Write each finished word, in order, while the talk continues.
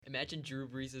Imagine Drew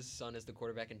Brees' son as the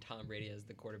quarterback and Tom Brady as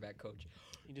the quarterback coach.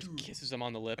 He just kisses him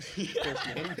on the lips. First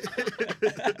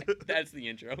game. That's the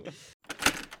intro.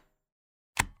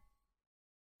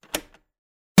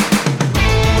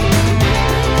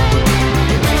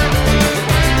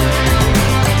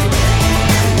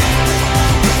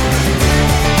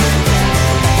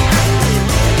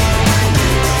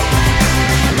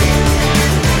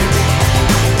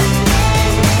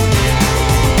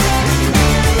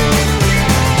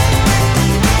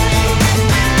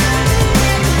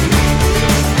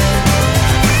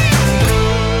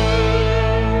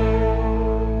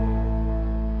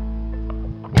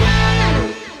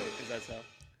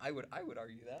 I would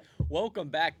argue that. Welcome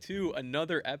back to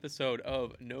another episode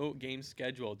of No Game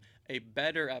Scheduled, a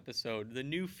better episode, the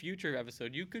new future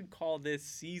episode. You could call this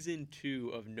season 2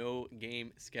 of No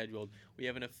Game Scheduled. We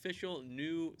have an official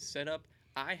new setup.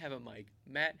 I have a mic,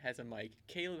 Matt has a mic,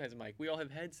 Caleb has a mic, we all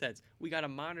have headsets, we got a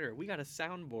monitor, we got a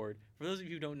soundboard. For those of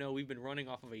you who don't know, we've been running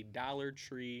off of a Dollar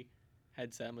Tree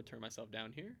headset. I'm going to turn myself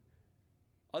down here.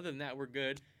 Other than that, we're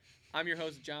good. I'm your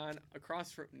host, John.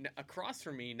 Across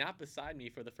from me, not beside me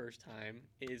for the first time,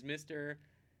 is Mr.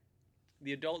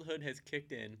 The adulthood has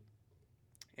kicked in,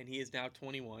 and he is now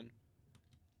 21.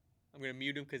 I'm going to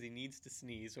mute him because he needs to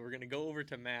sneeze. So we're going to go over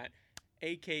to Matt,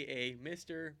 a.k.a.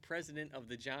 Mr. President of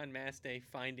the John Mastey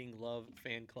Finding Love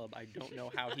Fan Club. I don't know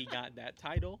how he got that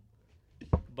title,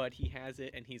 but he has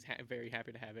it, and he's very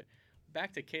happy to have it.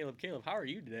 Back to Caleb. Caleb, how are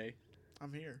you today?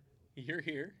 I'm here. You're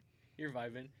here. You're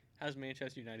vibing. How's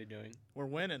Manchester United doing? We're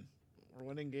winning. We're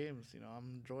winning games. You know,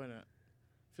 I'm enjoying it.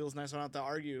 Feels nice I don't have to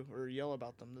argue or yell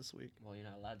about them this week. Well, you're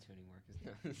not allowed to anymore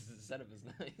because the setup is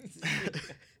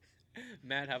nice.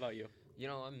 Matt, how about you? You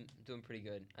know, I'm doing pretty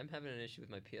good. I'm having an issue with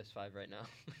my PS5 right now.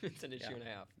 It's an issue and a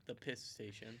half. The piss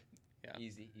station. Yeah.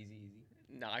 Easy.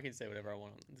 No, I can say whatever I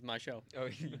want. It's my show. Oh,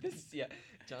 yeah.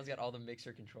 John's got all the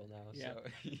mixer control now. Yeah.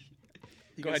 So.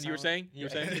 Go ahead. You were saying? Yeah.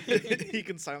 He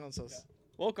can silence us. Yeah.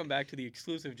 Welcome back to the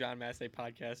exclusive John Mastey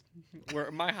podcast, where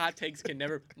my hot takes can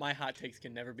never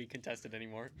be contested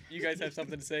anymore. You guys have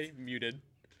something to say? Muted.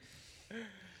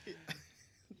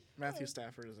 Matthew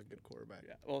Stafford is a good quarterback.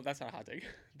 Yeah. Well, that's not a hot take.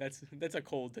 That's a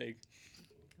cold take.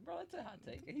 Bro, that's a hot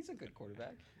take. He's a good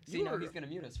quarterback. See, now he's gonna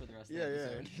mute us for the rest of the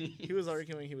episode. Yeah. He was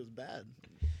arguing he was bad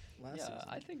last season.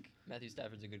 I think Matthew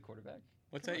Stafford's a good quarterback.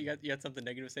 What's that? You got something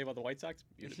negative to say about the White Sox?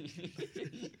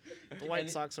 The White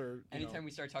Sox are. Anytime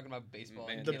we start talking about baseball,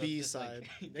 Man, the B side.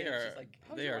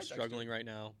 They are struggling right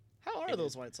now. How are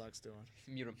those White Sox doing?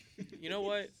 Mute them. You know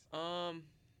what?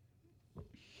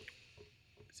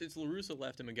 Since La Russa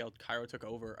left and Miguel Cairo took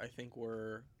over, I think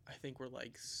we're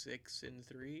like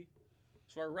 6-3.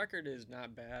 So our record is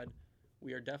not bad.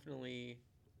 We are definitely.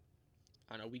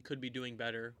 I don't know. We could be doing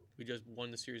better. We just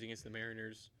won the series against the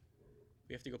Mariners.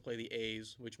 We have to go play the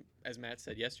A's, which, as Matt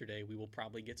said yesterday, we will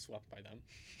probably get swept by them.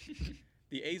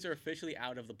 The A's are officially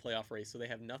out of the playoff race, so they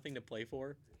have nothing to play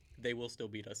for. They will still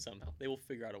beat us somehow. They will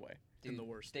figure out a way. Dude, in the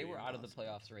worst. They were out of the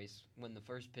playoffs race when the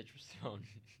first pitch was thrown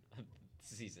of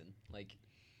the season. Like,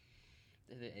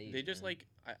 the A's, they just man.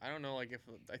 I don't know, like, if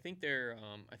I think their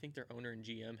owner and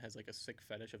GM has like a sick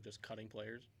fetish of just cutting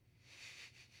players.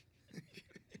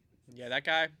 Yeah, that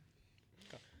guy.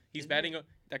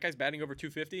 That guy's batting over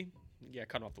 250. Yeah,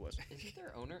 cut him off the list.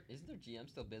 Isn't their GM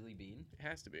still Billy Bean? It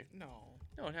has to be. No,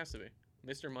 it has to be.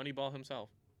 Mr. Moneyball himself.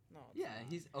 No. Yeah,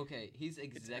 he's okay. He's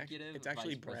executive. It's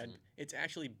actually vice Brad. president. It's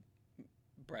actually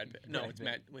Brad Pitt. No, Brad it's Pitt.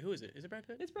 Matt. Wait, who is it? Is it Brad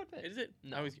Pitt? It's Brad Pitt. Is it?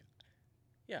 No.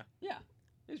 Yeah. Yeah,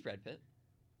 it was Brad Pitt.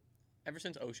 Ever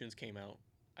since Oceans came out,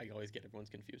 I always get everyone's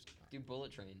confused. Dude,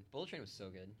 Bullet Train. Bullet Train was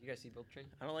so good. You guys see Bullet Train?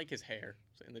 I don't like his hair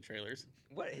in the trailers.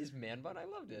 What, his man bun? I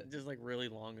loved it. Just like really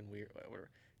long and weird.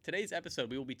 Whatever. Today's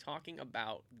episode, we will be talking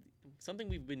about something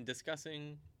we've been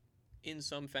discussing in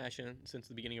some fashion since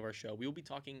the beginning of our show. We will be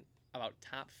talking about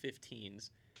top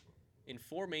 15s in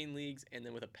 4 main leagues and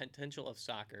then with a potential of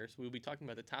soccer. So we'll be talking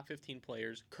about the top 15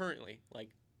 players currently, like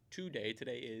today.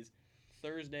 Today is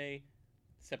Thursday,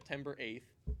 September 8th.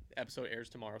 The episode airs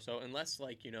tomorrow. So unless,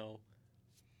 like, you know,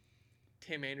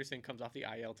 Tim Anderson comes off the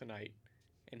IL tonight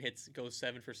and goes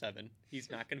 7 for 7,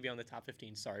 he's not going to be on the top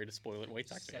 15. Sorry to spoil it, White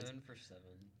Sox fans. 7 for 7.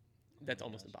 That's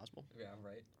almost impossible. Yeah,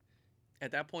 right.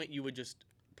 At that point, you would just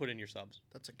put in your subs.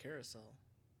 That's a carousel.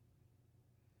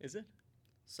 Is it?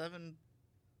 7.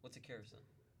 What's a carousel?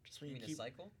 Just when You you mean keep. a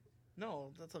cycle?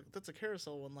 No, that's a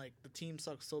carousel when like the team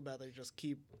sucks so bad they just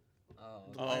keep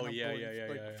Oh, the Oh, lineup yeah, going, yeah,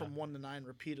 like, yeah. from 1 to 9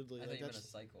 repeatedly. I thought Like you meant a that's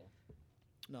cycle.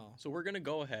 no. So we're going to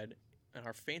go ahead and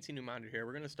our fancy new monitor here.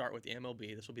 We're going to start with the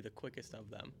MLB. This will be the quickest of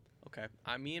them. Okay.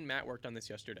 Me and Matt worked on this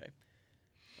yesterday.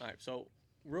 All right. So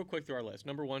real quick through our list.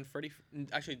 Number one,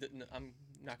 Actually, I'm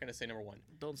not gonna say number one.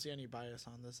 Don't see any bias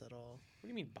on this at all. What do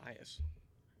you mean bias?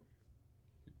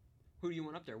 Who do you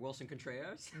want up there? Wilson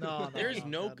Contreras? No, There's God,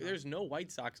 no. there's no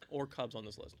White Sox or Cubs on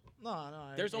this list. No.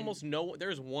 There's almost no.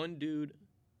 There's one dude.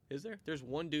 Is there? There's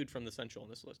one dude from the Central on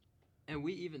this list. And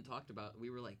we even talked about. We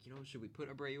were like, should we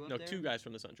put Abreu up No, there? 2 guys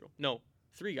from the Central. No,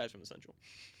 3 guys from the Central.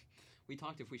 We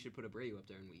talked if we should put Abreu up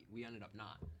there, and we ended up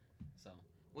not. So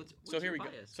what's So here your we go.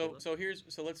 bias, So Caleb?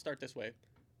 so let's start this way.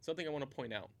 Something I want to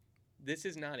point out. This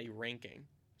is not a ranking.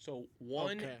 So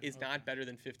 1 Okay, is okay. not better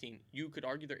than 15. You could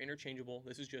argue they're interchangeable.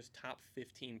 This is just top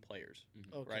 15 players.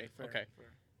 Okay, Right, fair, okay. fair.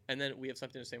 And then we have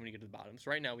something to say when you get to the bottom.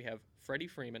 So right now we have Freddie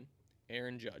Freeman,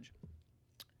 Aaron Judge,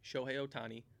 Shohei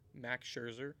Ohtani, Max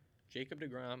Scherzer, Jacob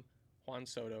deGrom, Juan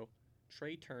Soto,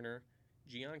 Trey Turner,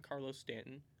 Giancarlo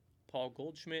Stanton, Paul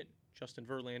Goldschmidt, Justin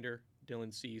Verlander,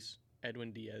 Dylan Cease,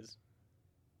 Edwin Diaz,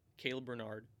 Caleb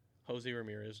Bernard, Jose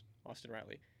Ramirez, Austin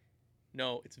Riley.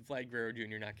 No, it's Vlad Guerrero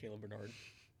Jr., not Caleb Bernard.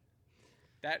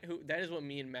 That is what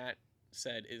me and Matt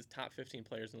said is top 15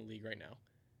 players in the league right now.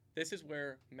 This is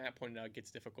where Matt pointed out it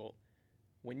gets difficult.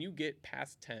 When you get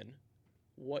past 10,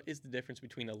 what is the difference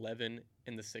between 11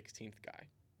 and the 16th guy?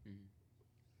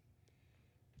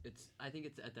 I think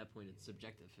it's at that point it's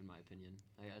subjective in my opinion.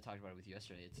 I talked about it with you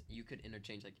yesterday. You could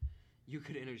interchange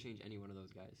any one of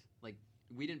those guys. Like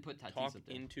we didn't put Tatis Talk up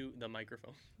there. into the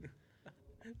microphone.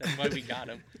 That's why we got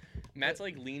him. Matt's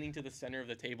like leaning to the center of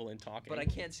the table and talking. But I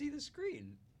can't see the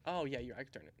screen. Oh yeah, I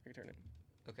can turn it.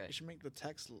 Okay. You should make the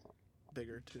text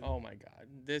bigger too. Oh my God,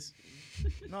 this.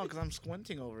 No, because I'm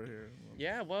squinting over here.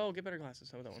 Yeah, well, get better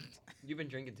glasses. How about that one? You've been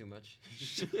drinking too much.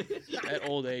 That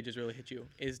old age has really hit you.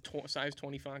 Is size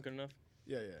 20 font good enough?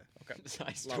 Yeah. Okay.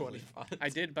 Size Lovely.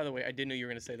 20 By the way, I did know you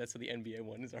were gonna say that. So the NBA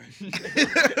one is already.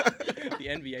 The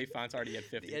NBA font's already at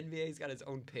 50. The NBA's got its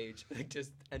own page. Like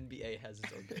just NBA has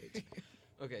its own page.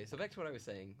 Okay, so back to what I was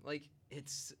saying. Like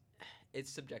it's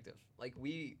subjective. Like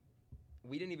we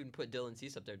didn't even put Dylan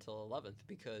Cease up there till 11th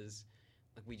because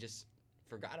like we just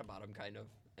forgot about him kind of,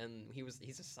 and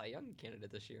he's a Cy Young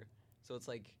candidate this year. So it's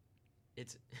like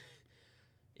it's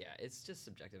it's just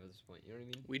subjective at this point. You know what I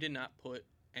mean? We did not put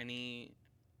any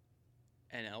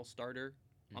NL starter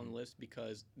on the list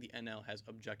because the NL has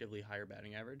objectively higher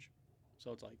batting average.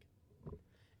 So it's like.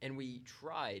 And we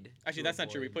tried. Actually, to that's not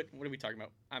true. avoid- What are we talking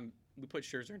about? We put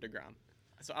Scherzer and DeGrom.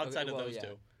 So outside of those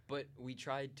two. But we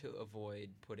tried to avoid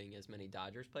putting as many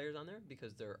Dodgers players on there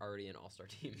because they're already an all-star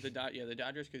team. The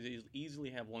Dodgers could easily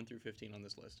have 1 through 15 on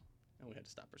this list, and we had to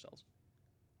stop ourselves.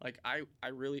 Like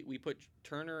we put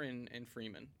Turner and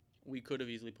Freeman. We could have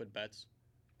easily put Betts.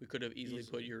 We could have easily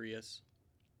put Urias.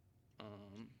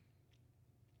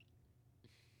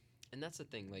 And that's the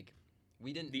thing, like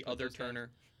we didn't. The put other those guys-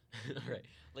 Turner. Right.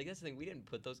 Like that's the thing. We didn't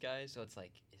put those guys, so it's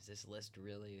like, is this list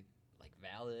really like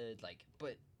valid? Like,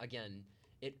 but again,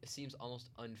 it seems almost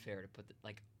unfair to put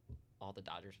all the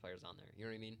Dodgers players on there. You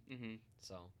know what I mean? Mm-hmm.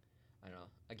 So, I don't know.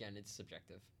 Again, it's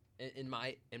subjective. In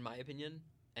my opinion,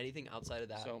 anything outside of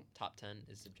that top 10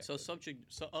 is subjective.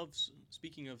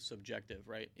 Speaking of subjective,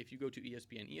 right? If you go to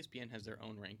ESPN has their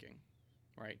own ranking,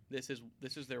 right? This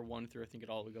is their 1 through I think it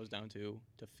all goes down to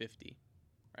 50,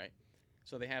 right?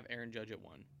 So they have Aaron Judge at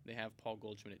 1. They have Paul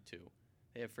Goldschmidt at 2.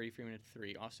 They have Freddie Freeman at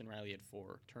 3. Austin Riley at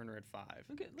 4. Turner at 5.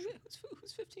 Look at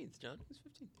who's 15th, John? Who's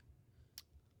 15th?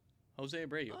 Jose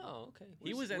Abreu. Oh, okay.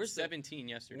 He was at 17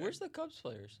 yesterday. Where's the Cubs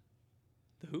players?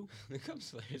 The who? The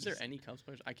Cubs players. Is there any Cubs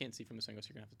players? I can't see from this angle, so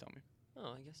you're going to have to tell me.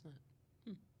 Oh, I guess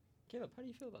not. Caleb, how do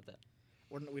you feel about that?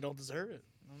 We don't deserve it.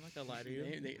 I'm not gonna lie to you.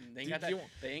 They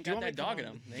ain't got that dog in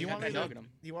them. They ain't got that dog in them.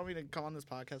 Do you want me to come on this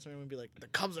podcast and be like, the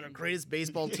Cubs are the greatest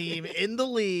baseball team in the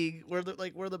league? We're the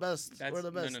best. We're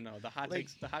the best. No. The hot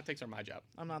takes are my job.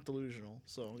 I'm not delusional,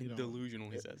 so you know. Delusional,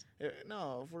 he says.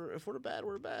 No, if we're bad,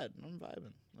 we're bad. I'm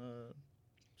vibing.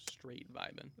 Straight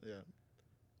vibing. Yeah.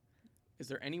 Is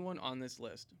there anyone on this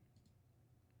list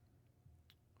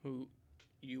who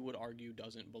you would argue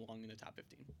doesn't belong in the top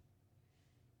 15?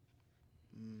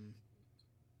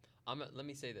 Let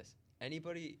me say this.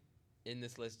 Anybody in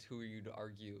this list who you'd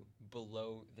argue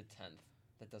below the 10th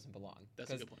that doesn't belong?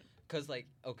 That's a good point. Because, like,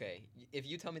 okay, if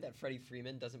you tell me that Freddie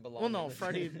Freeman doesn't belong... Well, no, in the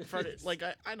Freddie, 10th, like,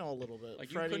 I know a little bit.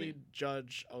 Like, Freddie,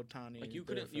 Judge, Ohtani. Like, you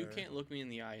can't look me in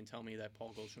the eye and tell me that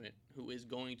Paul Goldschmidt, who is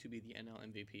going to be the NL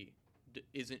MVP,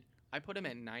 isn't... I put him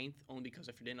at 9th only because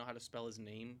I didn't know how to spell his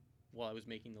name while I was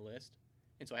making the list,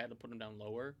 and so I had to put him down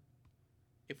lower.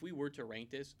 If we were to rank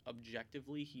this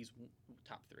objectively, he's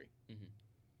top 3. Mm-hmm.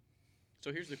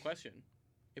 So here's the question: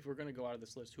 if we're going to go out of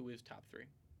this list, who is top 3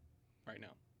 right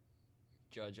now?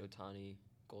 Judge, Ohtani,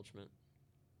 Goldschmidt.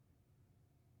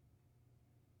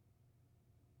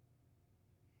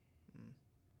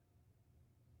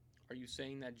 are you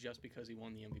saying that just because he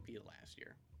won the MVP last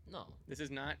year? No. This is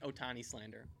not Ohtani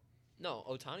slander. No,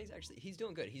 Otani's actually, he's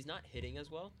doing good. He's not hitting as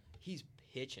well. He's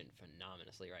pitching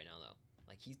phenomenally right now, though.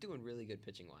 Like, he's doing really good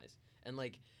pitching-wise. And,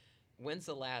 like, when's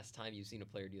the last time you've seen a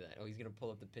player do that? Oh, he's going to pull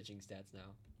up the pitching stats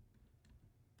now.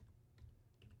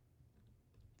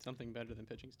 Something better than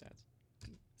pitching stats.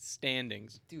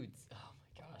 Standings. Dude, oh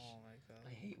my gosh. Oh my god.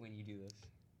 I hate when you do this.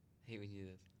 I hate when you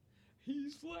do this.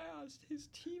 He's last. His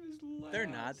team is last. They're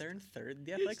not. They're in third.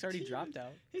 The His Athletics already team dropped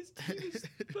out. His team is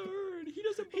third. He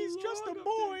doesn't belong. He's just a up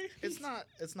boy. there.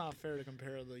 It's not fair to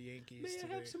compare the Yankees May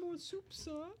to I have some more soup,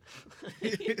 sir?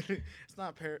 it's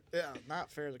not fair. Yeah,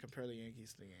 not fair to compare the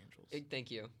Yankees to the Angels.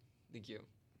 Thank you. Thank you.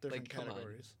 Different like, come on.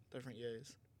 categories, different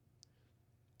yays.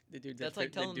 The dude's That's at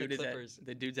like telling the Clippers.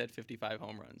 The dude's at 55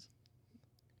 home runs.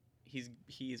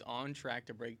 He's on track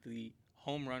to break the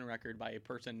home run record by a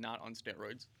person not on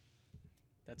steroids.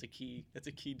 That's a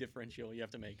key differential you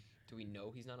have to make. Do we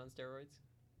know he's not on steroids?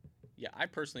 Yeah, I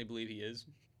personally believe he is.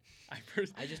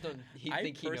 I just don't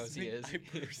think he knows he is. I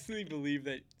personally believe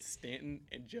that Stanton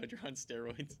and Judge are on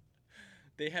steroids.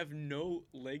 They have no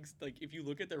legs. Like, if you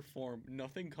look at their form,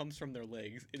 nothing comes from their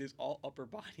legs. It is all upper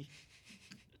body.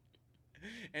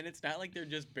 And it's not like they're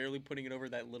just barely putting it over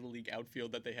that little league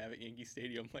outfield that they have at Yankee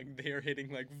Stadium. Like, they are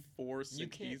hitting like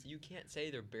 460s. You can't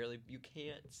say they're barely. You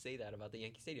can't say that about the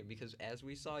Yankee Stadium because, as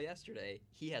we saw yesterday,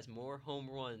 he has more home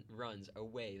runs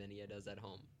away than he does at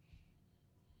home.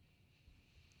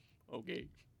 Okay.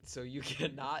 So you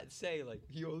cannot say like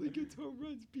he only gets home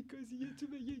runs because he hits him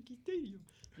at Yankee Stadium.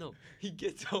 No, he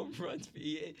gets home runs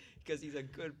because he's a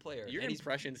good player. Your and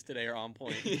impressions today are on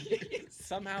point.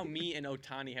 Somehow me and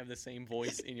Ohtani have the same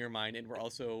voice in your mind, and we're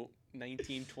also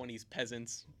 1920s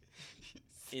peasants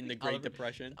in the Great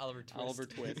Depression. Oliver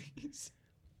Twist.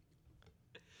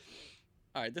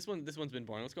 All right, this one's been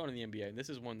boring. Let's go on to the NBA. This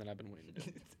is one that I've been waiting to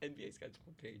do. NBA's got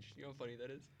one page. You know how funny that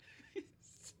is?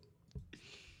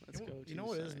 Let's go. You know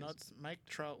what is nuts? Mike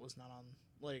Trout was not on.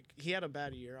 Like, he had a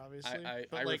bad year, obviously. I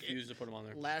but like, refuse to put him on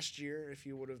there. Last year, if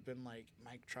you would have been like,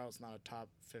 Mike Trout's not a top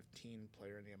 15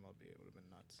 player in the MLB, it would have been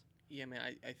nuts. Yeah, man,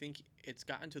 I think it's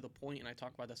gotten to the point, and I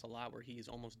talk about this a lot, where he is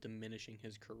almost diminishing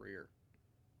his career.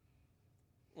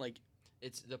 Like,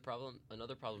 it's the problem.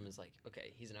 Another problem is like,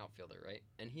 okay, he's an outfielder, right?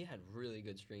 And he had really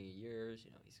good string of years.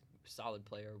 You know, he's a solid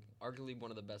player, arguably one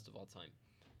of the best of all time.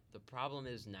 The problem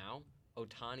is now,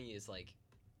 Ohtani is like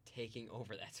taking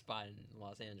over that spot in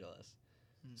Los Angeles.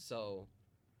 So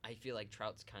I feel like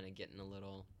Trout's kind of getting a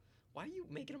little. Why are you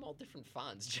making them all different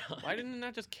fonts, John? why didn't it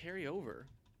not just carry over?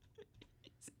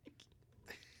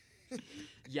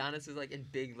 Giannis is like in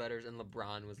big letters, and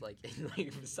LeBron was like in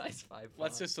like size 5 font.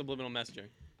 That's just subliminal messaging.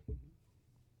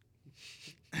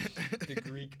 The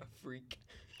Greek freak.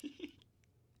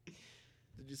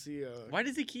 Did you see? Why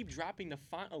does he keep dropping the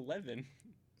font 11?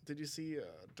 Did you see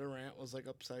Durant was like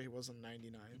upset he wasn't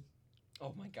 99?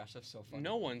 Oh my gosh, that's so funny.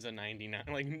 No one's a 99.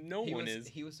 Like, no one is.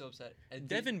 He was so upset. And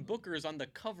Devin Booker is on the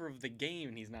cover of the game,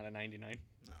 and he's not a 99.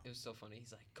 No. It was so funny.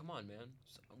 He's like, "Come on, man,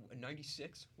 a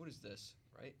 96? What is this?"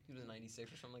 Right? He was a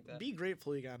 96 or something like that. Be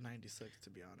grateful he got 96, to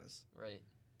be honest. Right.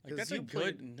 Like, 'Cause that's a you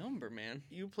good played- number, man.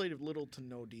 You played little to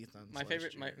no defense. My last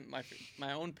favorite, year.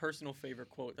 my own personal favorite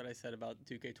quote that I said about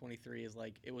 2K23 is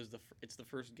like, it's the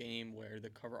first game where the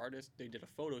cover artist, they did a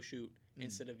photo shoot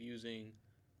instead of using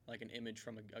like an image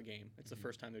from a game. It's the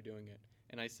first time they're doing it.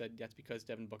 And I said that's because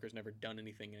Devin Booker's never done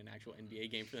anything in an actual NBA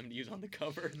game for them to use on the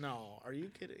cover. No, are you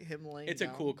kidding? Him laying It's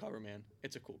down? a cool cover, man.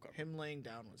 It's a cool cover. Him laying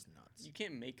down was nuts. You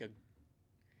can't make a...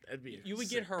 That'd be a You would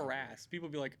sick get cover. harassed. People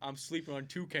would be like, I'm sleeping on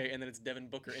 2K, and then it's Devin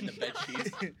Booker in the bed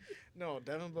sheets. No,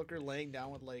 Devin Booker laying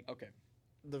down with like Okay.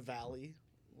 the Valley,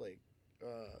 like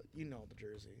you know the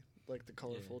jersey, like the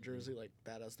colorful jersey, like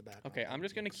that as the background. Okay, I'm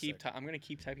just gonna Looks keep. sick. I'm gonna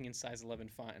keep typing in size 11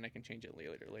 font, and I can change it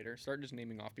later. Start just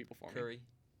naming off people for me. Curry,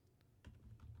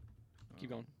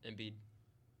 Keep going. Embiid.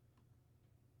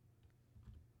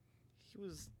 He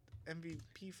was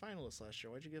MVP finalist last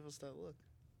year. Why'd you give us that look?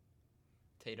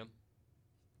 Tatum,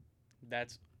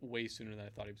 That's way sooner than I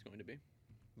thought he was going to be.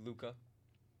 Luka.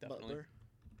 Definitely. Butler.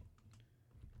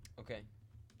 Okay,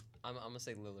 I'm gonna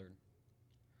say Lillard.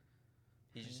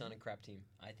 He's just on a crap team.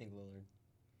 I think Lillard.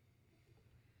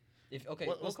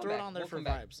 Let's throw it on there for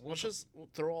vibes. We'll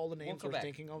throw all the names come we're back.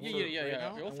 thinking of. Yeah. right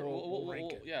now, We'll and throw- we'll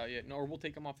rank it. Yeah. No, or we'll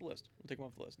take him off the list.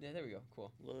 Yeah, there we go.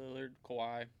 Cool. Lillard,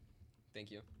 Kawhi.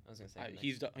 Thank you. I was gonna say.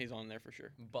 He's on there for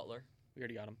sure. Butler. We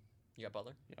already got him. You got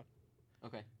Butler? Yeah.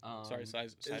 Okay. Sorry,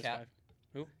 size Cat.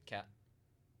 5. Cat.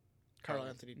 Carl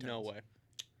Anthony Towns. No way.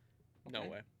 No Okay.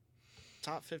 way.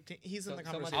 Top 15. He's in So- the so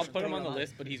much conversation. I'll for put him putting on the him on.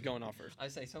 list, but he's going off first. I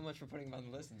say so much for putting him on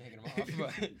the list and taking him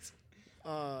off,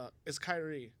 but Is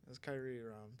Kyrie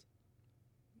around?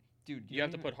 Dude, You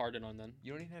have to put Harden on then.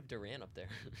 You don't even have Durant up there.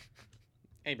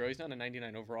 Hey, bro, he's not a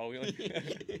 99 overall. We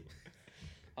like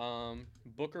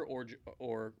Booker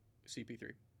or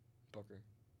CP3. Booker.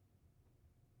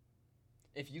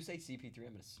 If you say CP3, I'm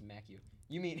gonna smack you.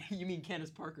 You mean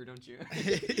Candace Parker, don't you?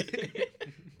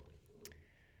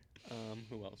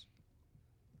 Who else?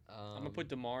 I'm gonna put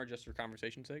DeMar just for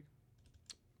conversation's sake.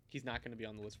 He's not gonna be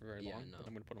on the list for very long, no. but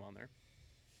I'm gonna put him on there.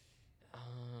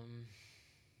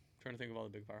 Trying to think of all the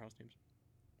big firehouse teams.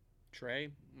 Trey,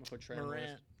 I'm gonna put Trey on the list.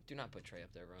 Morant. Do not put Trey up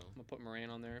there, bro. I'm gonna put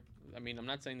Morant on there. I mean, I'm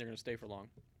not saying they're gonna stay for long.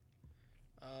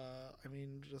 I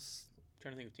mean, just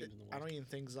Trying to think of teams in the West. I don't even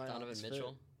think Zion Donovan is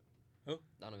Mitchell. Who?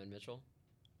 Donovan Mitchell.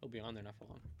 He'll be on there not for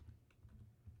long.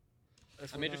 fit.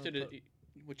 If I'm we're interested gonna in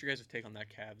put- what your guys' take on that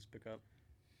Cavs pickup.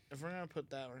 If we're gonna put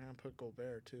that, we're gonna put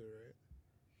Gobert too, right?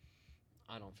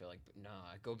 I don't feel like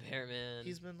Gobert, man.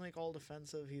 He's been like all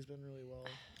defensive. He's been really well.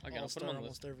 Again, I'll put him All-star on the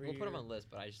list. almost every We'll put him year. on the list,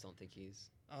 but I just don't think he's.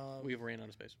 We ran out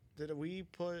of space. Did we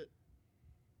put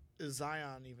is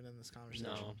Zion even in this conversation?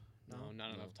 No,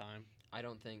 not enough time. I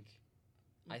don't think.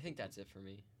 I think that's it for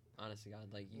me. Honest to God,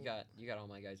 like you got all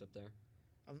my guys up there.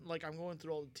 I'm going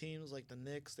through all the teams. Like the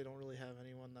Knicks, they don't really have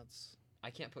anyone that's I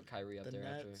can't put Kyrie up the there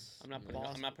Nets. I'm not No.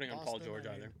 putting. I'm not putting on Paul Boston, George I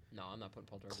mean, either. No, I'm not putting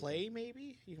Paul George. up Clay.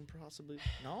 Maybe you can possibly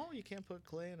no. You can't put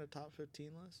Clay in a top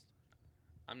 15 list.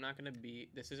 I'm not gonna be.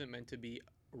 This isn't meant to be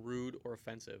rude or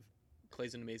offensive.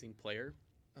 Clay's an amazing player.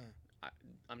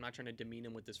 I'm not trying to demean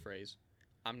him with this phrase.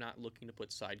 I'm not looking to put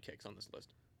sidekicks on this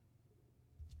list.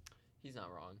 He's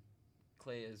not wrong.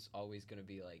 Clay is always going to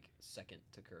be like second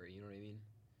to Curry. You know what I mean?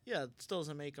 Yeah, it still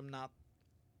doesn't make him not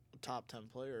a top 10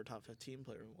 player or top 15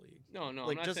 player in the league. No,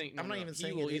 like I'm not just, saying. I'm not even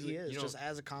saying will he easily- is. you know- Just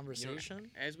as a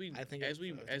conversation. As we I think as it-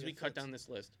 we I think as it we cut fits. down this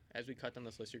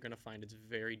list, you're gonna find it's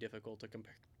very difficult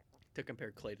to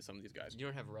compare Clay to some of these guys. You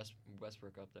don't have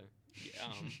Westbrook up there.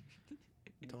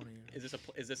 Yeah, Don't even.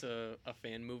 is this a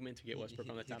fan movement to get Westbrook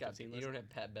on the top 15 You list? don't have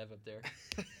Pat Bev up there.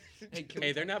 Hey, can Hey,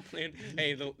 we they're not playing.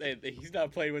 Hey, he's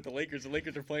not playing with the Lakers. The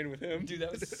Lakers are playing with him. Dude, that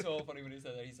was so funny when he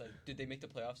said that. He's like, "Did they make the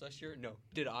playoffs last year?" No.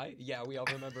 Did I? Yeah, we all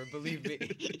remember. Believe me.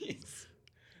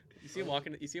 You see him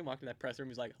walking. You see him walking that press room.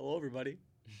 He's like, "Hello, everybody."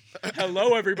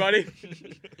 Hello, everybody.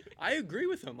 I agree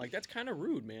with him. Like that's kind of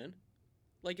rude, man.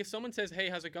 Like if someone says, "Hey,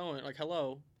 how's it going?" Like,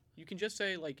 "Hello," you can just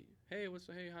say like, "Hey,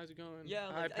 hey, how's it going?"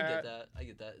 Yeah, Hi, like, Pat." I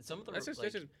get that. Some of them That's are just,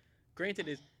 like, that's just. Granted,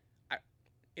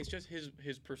 it's just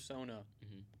his persona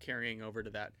Mhm. carrying over to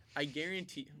that. I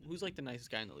guarantee. Who's like the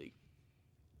nicest guy in the league?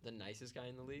 the nicest guy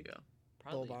in the league. Yeah.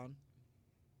 Probably Boban.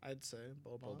 I'd say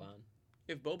Boban. Boban.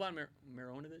 If Boban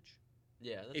Marjanovic,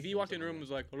 Yeah. That's if he that's walked in the room and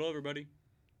something was like, "Hello, everybody,"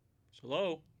 just,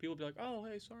 hello, people would be like, "Oh,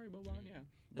 hey, sorry, Boban." Yeah.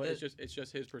 But that- it's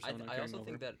just his persona I carrying also over.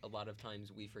 think that a lot of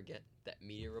times we forget that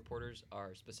media reporters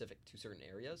are specific to certain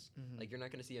areas. Mhm. Like you're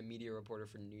not going to see a media reporter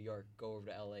from New York go over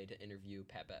to LA to interview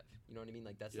Pat Bev. You know what I mean?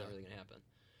 Like that's not Yeah. really going to happen.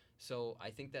 So I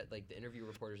think that like the interview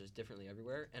reporters is differently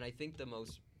everywhere, and I think the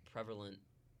most prevalent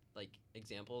like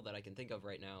example that I can think of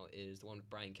right now is the one with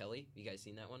Brian Kelly. You guys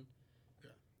seen that one? Yeah.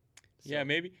 Yeah,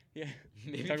 maybe. Yeah.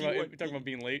 Maybe We're if you want- talking about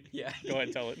being late. Yeah. Go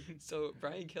ahead, tell it. So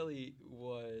Brian Kelly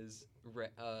was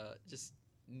just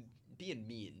being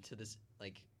mean to this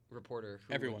like reporter.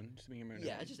 Who, Everyone, just being a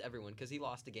Yeah, just everyone, because he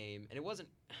lost the game, and it wasn't.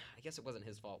 I guess it wasn't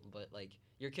his fault, but like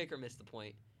your kicker missed the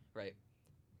point, right?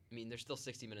 I mean, there's still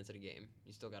 60 minutes in a game.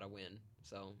 You still gotta win,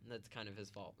 so that's kind of his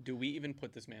fault. Do we even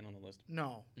put this man on the list?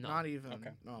 No, No. not even.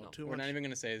 Okay. No, No. too We're much. not even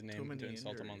going to say his too name many to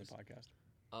insult him on the injuries.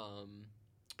 podcast.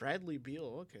 Bradley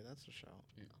Beal. Okay, that's a shout.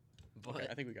 But Okay,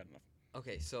 I think we got enough.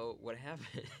 okay, so what happened?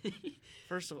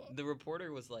 First of all, The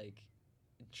reporter was like,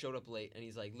 showed up late, and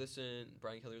he's like, "Listen,"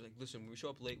 Brian Kelly was like, "Listen, when we show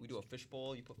up late, we do a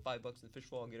fishbowl. You put $5 in the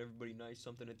fishbowl and get everybody nice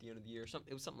something at the end of the year.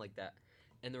 It was something like that."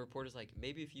 And the reporter's like,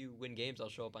 "Maybe if you win games, I'll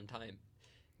show up on time."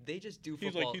 They just do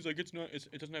football. He's like, it's not.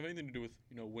 It doesn't have anything to do with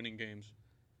winning games.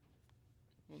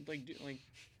 Well, like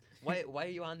Why are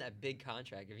you on that big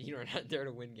contract if you're not there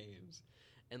to win games?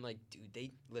 And like, dude,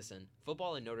 they listen.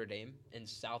 Football in Notre Dame and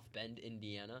South Bend,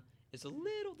 Indiana, is a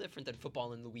little different than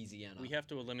football in Louisiana. we have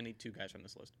to eliminate two guys from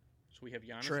this list. So we have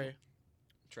Giannis.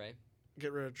 Trey.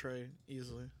 Get rid of Trey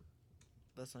easily.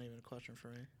 That's not even a question for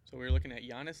me. So we're looking at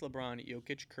Giannis, LeBron,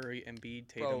 Jokic, Curry, Embiid,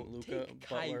 Tatum, Bro, Luka, take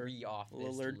Butler, Kyrie off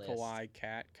this Lillard, list. Kawhi,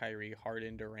 Kat, Kyrie,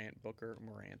 Harden, Durant, Booker,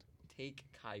 Morant. Take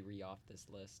Kyrie off this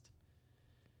list.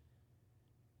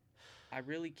 I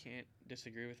really can't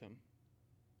disagree with him.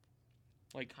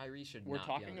 Like Kyrie should we're not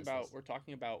talking be on this about list. we're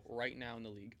talking about right now in the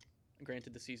league.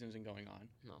 Granted, the season isn't going on,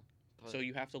 But so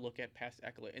you have to look at past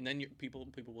accolade, and then people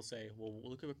will say, "Well,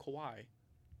 look at Kawhi.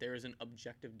 There is an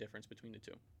objective difference between the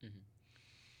 2 Mhm.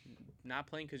 Not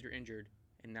playing because you're injured,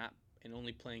 and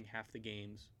only playing half the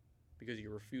games because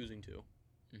you're refusing to,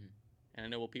 Mhm. And I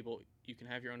know people, you can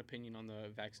have your own opinion on the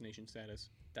vaccination status.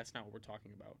 That's not what we're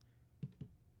talking about.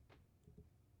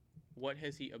 What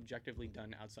has he objectively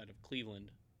done outside of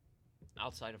Cleveland?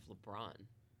 Outside of LeBron.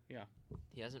 Yeah.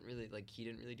 He hasn't really, he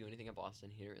didn't really do anything at Boston.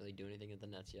 He didn't really do anything at the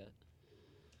Nets yet.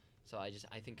 So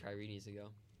I think Kyrie needs to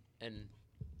go. And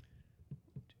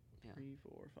 3,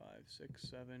 4, 5, 6,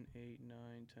 7, 8,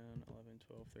 9, 10, 11,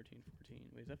 12, 13, 14.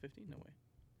 Wait, is that 15? No way.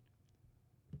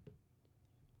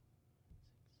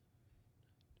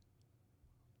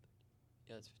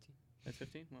 yeah, that's 15. That's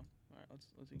 15? Well, all right,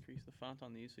 let's increase the font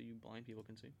on these so you blind people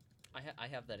can see. I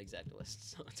have that exact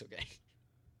list, so it's okay.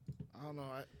 I don't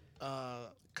know.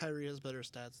 Kyrie has better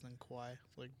stats than Kawhi,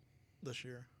 like, this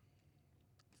year.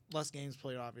 Less games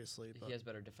played, obviously, but He has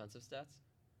better defensive stats.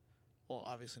 well,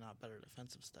 obviously not better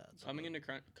defensive stats. Coming into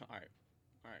all right.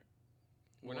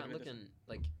 We're We'll not look at this looking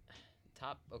like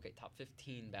top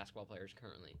 15 basketball players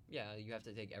currently. Yeah, you have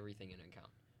to take everything into account.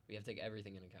 We have to take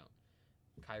everything into account.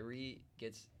 Kyrie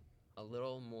gets a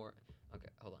little more. Okay,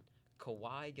 hold on.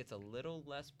 Kawhi gets a little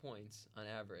less points on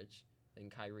average than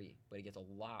Kyrie, but he gets a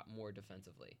lot more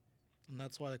defensively. And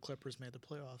that's why the Clippers made the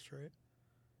playoffs, right?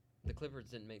 The Clippers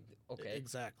didn't make. Okay.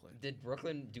 Exactly. Did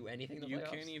Brooklyn do anything in the You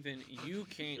playoffs?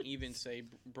 can't even say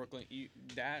Brooklyn.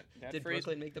 That Did phrase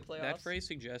Brooklyn make the playoffs? that phrase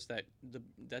suggests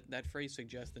that phrase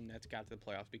suggests the Nets got to the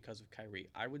playoffs because of Kyrie.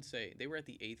 I would say they were at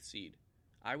the 8th seed.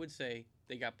 I would say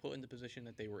they got put in the position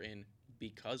that they were in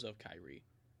because of Kyrie.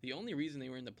 The only reason they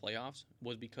were in the playoffs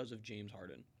was because of James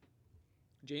Harden.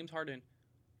 James Harden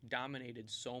dominated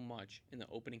so much in the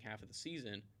opening half of the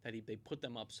season that they put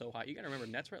them up so high. You got to remember,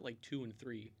 Nets were at like 2 and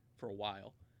 3 for a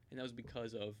while, and that was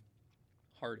because of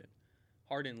Harden.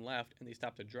 Harden left, and they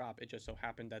stopped to drop. It just so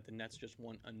happened that the Nets just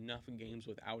won enough games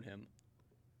without him.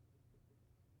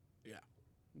 Yeah.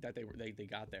 That they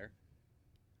got there.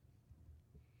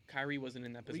 Kyrie wasn't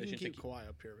in that We position. can keep Kawhi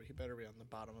up here, but he better be on the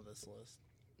bottom of this list.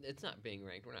 It's not being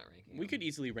ranked. We're not ranking. We him. could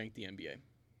easily rank the NBA.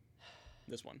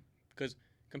 This one, because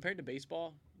compared to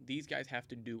baseball, these guys have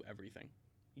to do everything.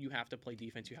 You have to play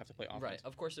defense. You have to play offense. Right.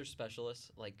 Of course, there's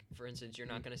specialists. Like, for instance, you're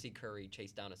not going to see Curry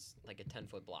chase down a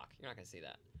 10-foot block. You're not going to see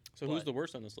that. So who's But- the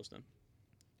worst on this list then?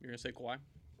 You're gonna say Kawhi?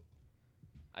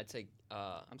 I'd say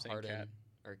I'm saying Harden Cat.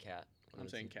 or Cat. I'm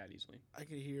saying Cat easily. I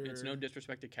could hear. It's no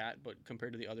disrespect to Cat, but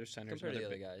compared to the other centers, Compared to the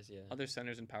and other guys, yeah. other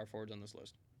centers and power forwards on this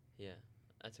list. Yeah,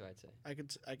 that's who I'd say. I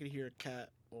could hear Cat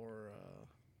or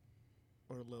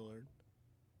Lillard.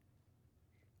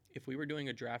 If we were doing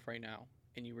a draft right now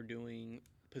and you were doing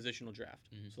positional draft,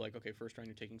 Mhm. so like, okay, first round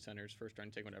you're taking centers, first round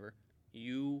you're taking whatever,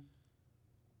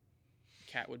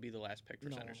 Cat would be the last pick for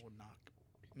No centers. one would not.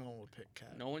 No one would pick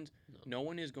Cat. No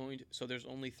one is going to. So there's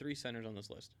only 3 centers on this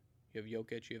list. You have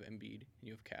Jokic, you have Embiid, and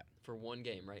you have Cat. For one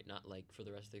game, right? Not like for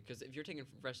the rest of the. Because if you're taking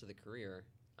for the rest of the career,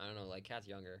 I don't know. Like Cat's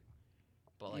younger,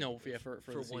 but like No, yeah, for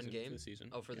the one season, game. For the season.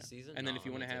 Oh, for yeah. the season. And then No, if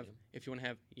you I'm want to not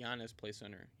have taking Giannis play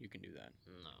center, you can do that.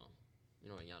 him. No, you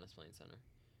don't want Giannis playing center.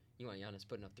 You want Giannis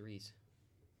putting up threes.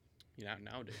 You know,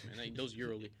 nowadays, man, those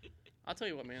EuroLeague. I'll tell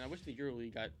you what, man. I wish the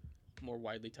EuroLeague got more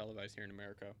widely televised here in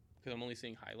America because I'm only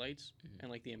seeing highlights Mhm. and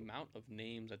like the amount of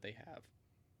names that they have.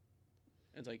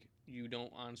 It's like you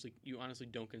honestly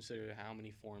don't consider how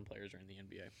many foreign players are in the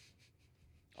NBA.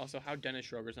 Also, how Dennis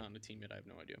Schroeder's not on the team yet, I have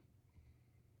no idea.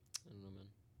 I don't know, man.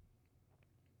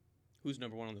 Who's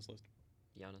number 1 on this list?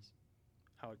 Giannis.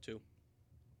 How 2?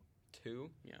 2?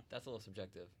 Yeah. That's a little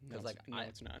subjective. No, Because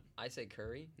it's not. I say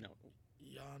Curry. No.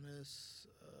 Giannis,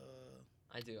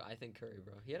 I do. I think Curry,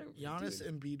 bro. He had a Giannis,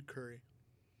 dude, Embiid, Curry.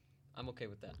 I'm okay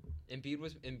with that. Embiid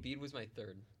was my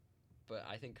third, but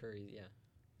I think Curry. Yeah.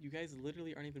 You guys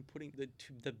literally aren't even putting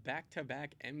the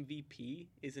back-to-back MVP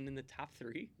isn't in the top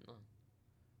 3.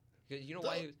 'Cause you know The-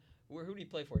 why? Who did he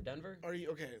play for? Denver. Are you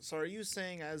okay? So are you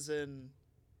saying as in?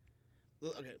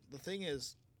 Okay, the thing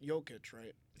is Jokic,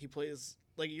 right? He plays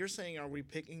like you're saying. Are we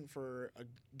picking for a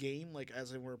game like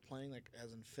as in we're playing like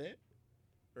as in fit,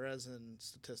 or as in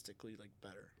statistically like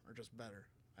better or just better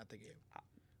at the game?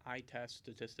 Eye test,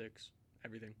 statistics,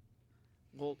 everything.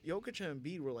 Well, Jokic and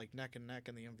Embiid were like neck and neck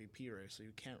in the MVP race, so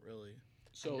you can't really.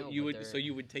 So know, you but would they're-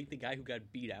 you would take the guy who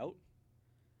got beat out?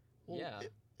 Well, Yeah.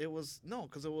 It was no,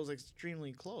 because it was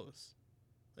extremely close,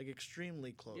 like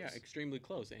extremely close. Yeah, extremely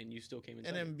close, and you still came in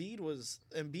and second.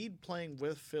 Embiid playing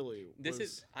with Philly.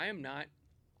 I am not.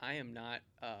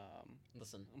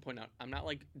 Listen, I'm pointing out. I'm not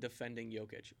like defending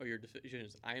Jokic or your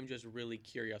decisions. I am just really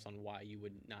curious on why you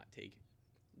would not take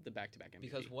the back-to-back MVP.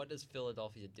 because what does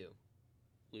Philadelphia do?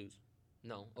 Lose.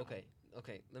 No. Okay.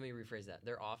 Let me rephrase that.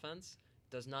 Their offense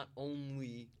does not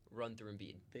only run through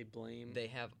Embiid. They blame They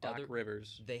have Doc other.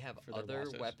 Rivers, They have for their other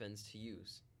losses. weapons to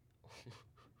use.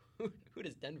 Who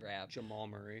does Denver have? Jamal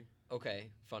Murray. Okay,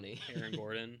 funny. Aaron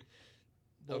Gordon,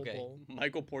 Bol Okay. Bol.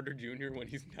 Michael Porter Jr. when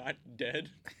he's not dead.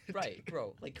 Right,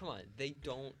 bro. Like, come on. They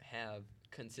don't have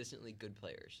consistently good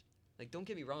players. Like, don't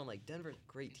get me wrong. Like, Denver's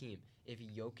a great team. If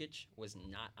Jokic was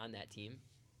not on that team,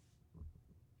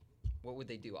 what would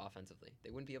they do offensively? They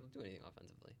wouldn't be able to do anything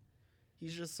offensively.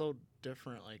 He's just so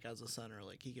different. Like as a center,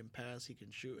 like he can pass, he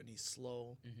can shoot, and he's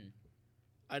slow. Mm-hmm.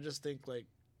 I just think like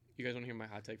You guys want to hear my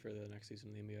hot take for the next season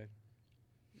of the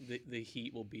NBA? The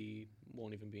Heat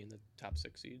won't even be in the top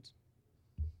 6 seeds.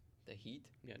 The Heat.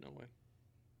 Yeah, no way.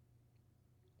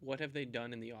 What have they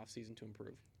done in the offseason to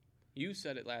improve? You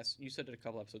said it a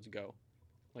couple episodes ago.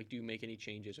 Like, do you make any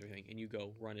changes or anything? And you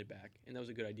go, run it back. And that was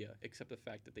a good idea, except the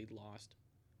fact that they lost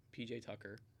PJ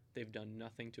Tucker. They've done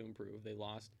nothing to improve. They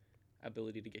lost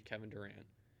ability to get Kevin Durant.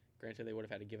 Granted, they would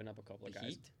have had to given up a couple of The guys.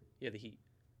 Heat. Yeah, the Heat.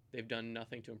 They've done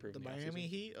nothing to improve the in the Miami offseason.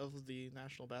 Heat of the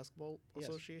National Basketball Yes.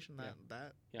 Association.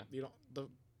 That Yeah. you don't the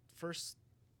first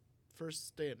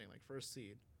standing like first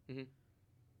seed.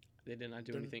 They did not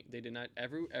do They're- anything. They did not.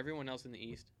 Everyone else in the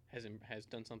East has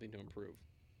done something to improve.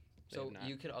 They So have not.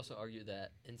 you could also argue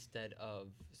that instead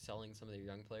of selling some of their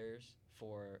young players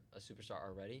for a superstar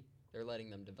already, they're letting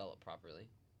them develop properly.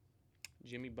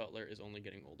 Jimmy Butler is only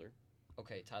getting older.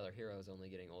 Okay, Tyler Hero is only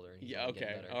getting older. And he's Yeah. only getting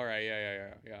Okay. better. All right.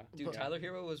 Yeah. Dude, But- Tyler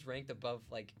Hero was ranked above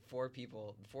like 4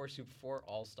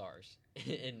 All Stars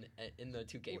in the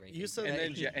 2K rankings. You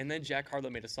said And then Jack Harlow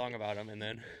made a song about him, and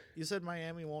then you said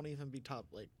Miami won't even be top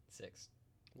like 6.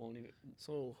 won't even.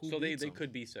 so. Who So they beats them?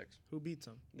 could be 6. Who beats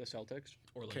them? The Celtics,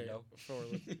 Okay, Orlando.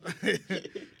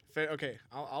 Fair, okay,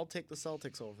 I'll take the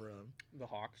Celtics over them. the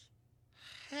Hawks.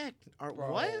 Heck, Bro,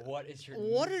 what? What is your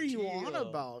What are you on deal?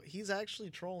 about? He's actually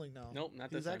trolling now. Nope, not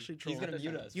He's this time. actually He's trolling. gonna Not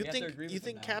mute this us. You We have to think agree you with him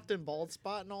think now. Captain Bald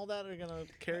Spot and all that are gonna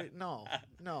carry? No,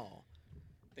 no.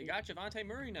 They got Javante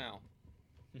Murray now.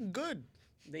 Good.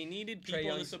 They needed Trey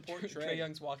people to Young's, support Trey Trey.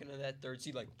 Young's walking into that third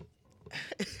seed like,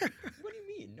 what do you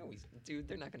mean? No, dude,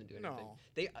 they're not gonna do anything. No.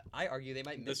 I argue they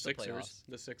might The miss the playoffs. Sixers.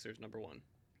 The Sixers, number 1.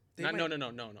 They Not, might-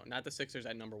 no, not the Sixers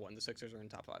at number 1. The Sixers are in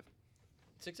top 5.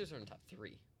 Sixers are in top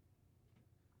 3.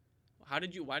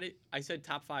 Why did I said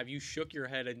top 5? You shook your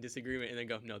head in disagreement and then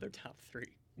go, no, they're top 3.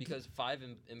 Because 5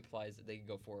 implies that they could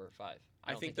go 4 or 5.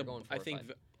 I don't think they're going 4 I or think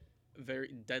 5.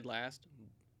 very dead last,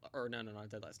 or no, not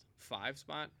dead last. 5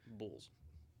 spot Bulls.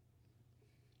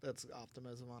 That's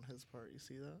optimism on his part. You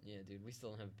see that? Yeah, dude, we still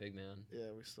don't have a big man. Yeah,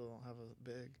 we still don't have a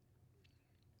big.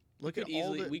 Look at all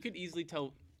Easily, the we could easily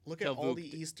tell. look at tell all Vuk-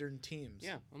 the Eastern teams.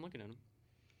 Yeah, I'm looking at them.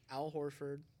 Al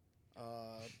Horford,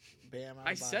 Bam.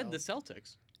 I said Adebayo. the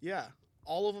Celtics. Yeah,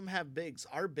 all of them have bigs.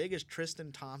 Our big is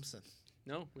Tristan Thompson.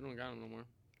 No, we don't got them no more.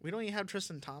 We don't even have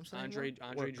Tristan Thompson. Andre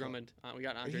anymore? Drummond. We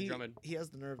got Andre he, Drummond. He has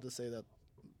the nerve to say that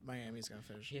Miami's gonna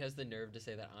finish. He has the nerve to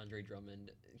say that Andre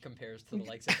Drummond compares to the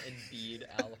likes of Embiid,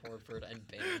 Al Horford, and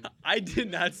Bam. I did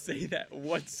not say that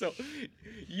whatsoever.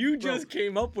 You just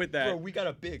came up with that. Bro, we got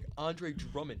a big Andre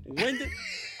Drummond. When did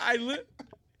I Like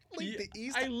the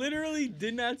East. I literally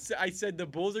did not say. I said the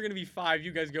Bulls are going to be 5.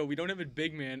 You guys go, we don't have a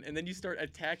big man. And then you start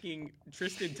attacking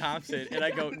Tristan Thompson. And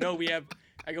I go, no, we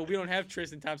don't have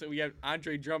Tristan Thompson. We have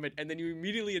Andre Drummond. And then you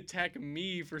immediately attack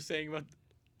me for saying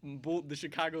about the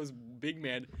Chicago's big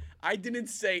man. I didn't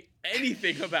say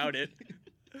anything about it.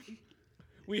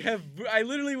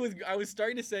 I was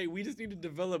starting to say we just need to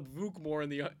develop Vuk more in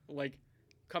the,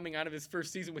 coming out of his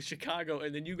first season with Chicago.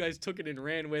 And then you guys took it and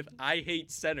ran with, I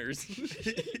hate centers.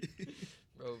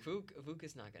 Bro, Vuk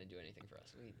is not going to do anything for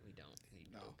us. We don't need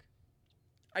No. Vuk.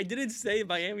 I didn't say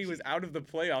Miami was out of the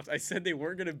playoffs. I said they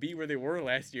weren't going to be where they were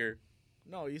last year.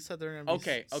 No, you said they're gonna be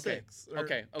Okay. 6. Or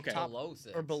Okay. top- Below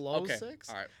 6. or below Okay. 6.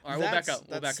 All right. We'll back That's- up.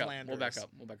 We'll that's back up. We'll back slanderous. up.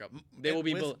 We'll back up. They will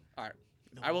be with below. All right.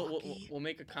 I will. Milwaukee, We'll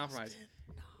make a compromise. Boston,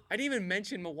 I didn't even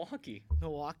mention Milwaukee.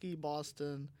 Milwaukee,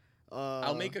 Boston.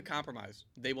 I'll make a compromise.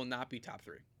 They will not be top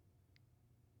 3.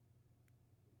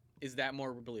 Is that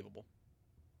more believable?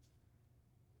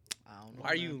 I don't know, Why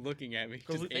are man. you looking at me?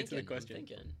 Because Just I'm answer the question. I'm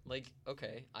thinking. Like,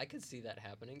 okay, I could see that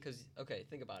happening because, okay,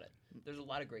 think about it. There's a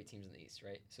lot of great teams in the East,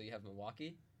 right? So you have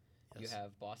Milwaukee, you Yes.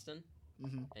 have Boston,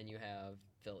 Mhm. and you have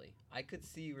Philly. I could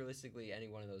see realistically any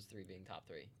one of those 3 being top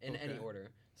 3 in any Okay.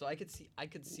 order. So I could see.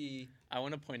 I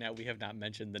want to point out we have not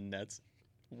mentioned the Nets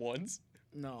once.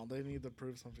 No, they need to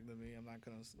prove something to me. I'm not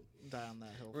gonna die on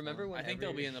that hill. for Remember them. when I think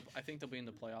they'll be in the. I think they'll be in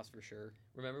the playoffs for sure.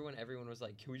 Remember when everyone was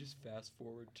like, "Can we just fast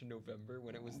forward to November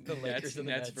when it was the Lakers and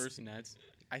the Nets Nets?" versus Nets.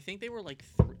 I think they were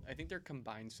I think their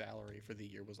combined salary for the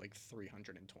year was like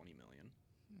 $320 million,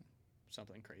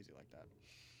 something crazy like that.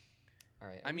 All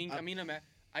right.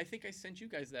 I think I sent you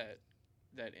guys that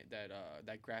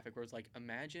graphic where it's like,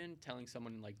 imagine telling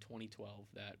someone in like 2012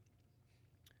 that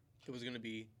it was gonna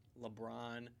be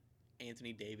LeBron,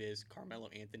 Anthony Davis, Carmelo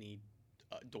Anthony,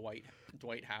 Dwight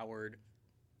Howard,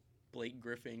 Blake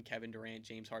Griffin, Kevin Durant,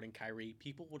 James Harden, Kyrie,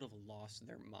 people would have lost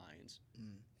their minds.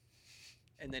 Mm.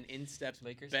 And then in steps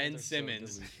Lakers Ben fans are so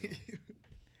Simmons. delusional.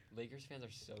 Lakers fans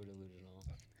are so delusional.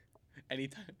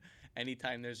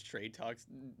 Anytime there's trade talks,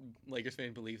 Lakers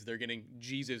fan believes they're getting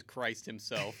Jesus Christ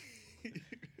himself.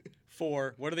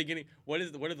 For what are they getting? What do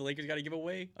the Lakers got to give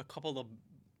away? A couple of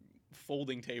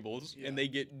folding tables, Yeah. and they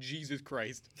get Jesus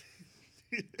Christ.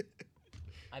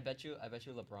 I bet you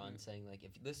LeBron saying like,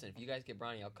 if you guys get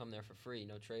Bronny, I'll come there for free,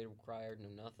 no trade required, no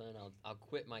nothing. I'll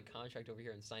quit my contract over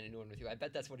here and sign a new one with you. I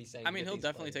bet that's what he's saying. I mean, with he'll these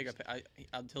definitely players.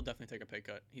 he'll definitely take a pay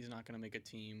cut. He's not going to make a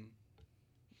team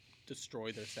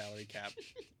destroy their salary cap.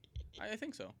 I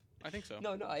think so.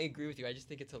 No, I agree with you. I just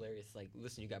think it's hilarious. Like,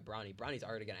 listen, you got Bronny. Bronny's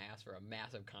already gonna ask for a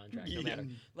massive contract, no matter,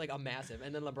 like a massive.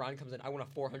 And then LeBron comes in. I want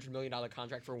a $400 million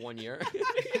contract for 1 year.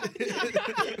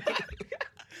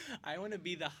 I want to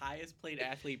be the highest paid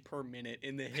athlete per minute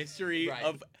in the history Right.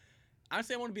 of.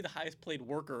 Honestly, I want to be the highest paid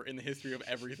worker in the history of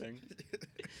everything.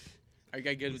 Are you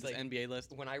guys good He's with this like, NBA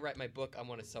list? When I write my book, I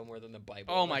want to sell more than the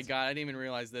Bible. Oh my That's- God! I didn't even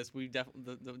realize this. We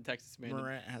definitely the Texas man.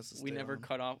 Morant has to stay We never on.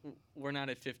 cut off. We're not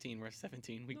at 15. We're at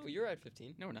 17. No, you're at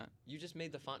 15. No, we're not. You just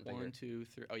made the font bigger. 1, 2,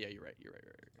 3. Oh yeah, you're right. You're right.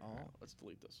 Oh. All right, let's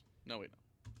delete this. No, wait.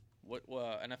 No.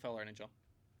 What? NFL or NHL?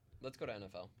 Let's go to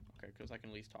NFL. Okay, because I can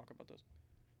at least talk about this.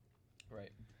 Right.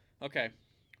 Okay.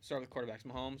 Start with quarterbacks.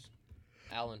 Mahomes,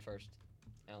 Allen first.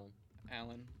 Allen.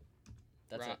 Allen.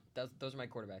 That's Ro- it. Those are my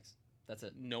quarterbacks. That's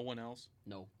it. No one else.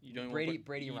 No. You don't. Brady- Even wanna put,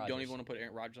 Brady and You don't Rodgers. even want to put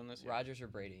Aaron Rodgers on this. Rodgers or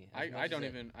Brady. As much I as don't it-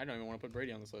 even. I don't even want to put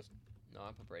Brady on this list. No,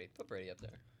 I put Brady. Put Brady up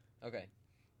there. Okay.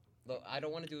 Look, I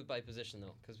don't want to do it by position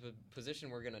though, because with position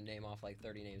we're gonna name off like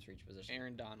 30 names for each position.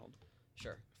 Aaron Donald.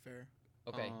 Sure. Fair.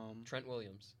 Okay. Trent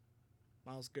Williams.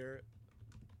 Miles Garrett.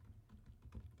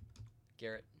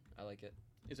 Garrett. I like it.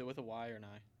 Is it with a Y or an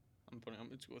I?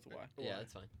 It's with a Y. Yeah,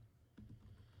 that's fine.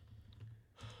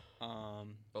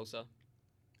 Bosa.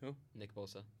 Who? Nick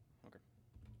Bosa. Okay.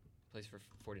 Plays for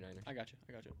 49ers. I got you.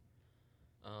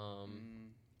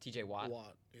 TJ Watt.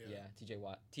 Watt. Yeah. TJ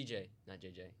Watt. TJ, not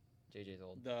JJ. JJ's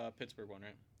old. The Pittsburgh one,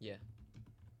 right? Yeah.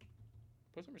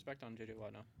 Put some respect on JJ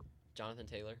Watt now. Jonathan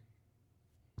Taylor.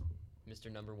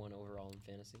 Mr. Number 1 overall in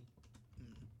fantasy.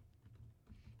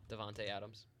 Devontae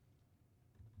Adams.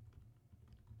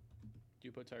 Do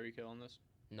you put Tyreek Hill on this?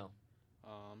 No.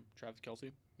 Travis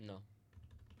Kelce. No.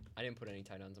 I didn't put any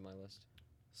tight ends on my list.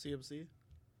 CMC.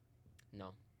 No.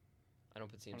 I don't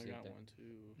put I CMC up got there. 1, 2,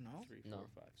 No? 3, No. 4,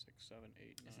 5, 6, 7,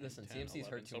 8, 9, Listen, 10, CMC's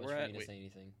 11. hurt too So much we're for at me to wait, say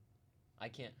anything.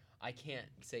 I can't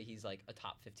say he's like a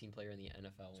top 15 player in the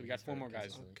NFL. So when we got he's 4 hurt more guys.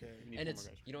 consistently. Okay. We need And 4 it's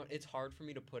more guys. you know it's hard for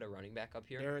me to put a running back up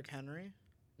here. Derrick Henry.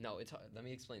 No, let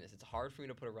me explain this. It's hard for me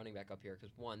to put a running back up here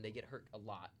because one, they get hurt a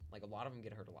lot. Like a lot of them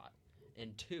get hurt a lot,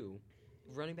 and two,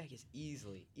 running back is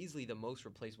easily the most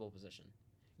replaceable position.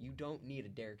 You don't need a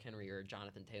Derrick Henry or a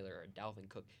Jonathan Taylor or a Dalvin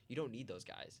Cook. You don't need those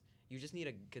guys. You just need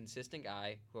a consistent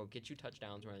guy who will get you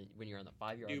touchdowns when you're on the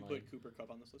 5-yard Do you line. put Cooper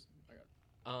Cup on this list? I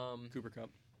got Cooper Cup.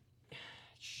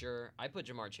 Sure. I put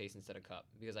Jamar Chase instead of Cup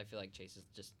because I feel like Chase is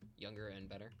just younger and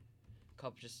better.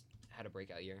 Cup just had a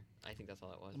breakout year. I think that's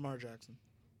all it was. Lamar Jackson.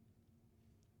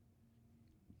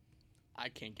 I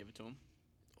can't give it to him.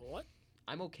 What?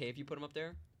 I'm okay if you put him up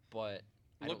there, but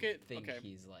I Look don't at- think okay.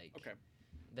 he's like Okay.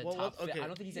 the Well, top. okay. I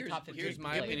don't think he's a Here's- top 15 here's my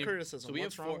player. Give me opinion. criticism. So we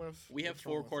What's have wrong four. with? We have what's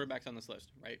 4 wrong with it? quarterbacks on this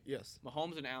list, right? Yes.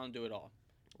 Mahomes and Allen do it all.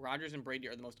 Rodgers and Brady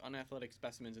are the most unathletic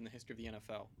specimens in the history of the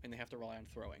NFL, and they have to rely on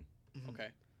throwing. Mhm. Okay.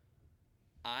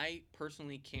 I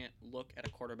personally can't look at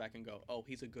a quarterback and go, "Oh,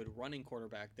 he's a good running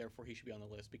quarterback, therefore he should be on the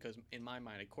list." Because in my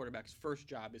mind, a quarterback's first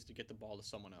job is to get the ball to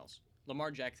someone else.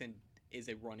 Lamar Jackson is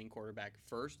a running quarterback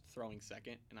first, throwing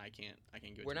second, and I can't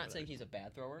give it. We're to him not for saying that. he's a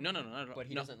bad thrower. No. But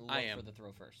he No, doesn't look I am. for the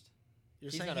throw first. You're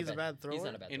He's saying not a he's a bad- bad thrower? He's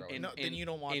not a bad In- thrower. in- No, then you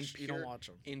don't watch. You don't pure- watch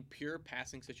him. In pure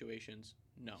passing situations,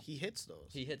 no. He hits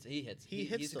those. He hits. He hits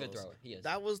He's a good those. thrower. He is.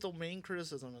 That was the main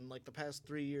criticism in like the past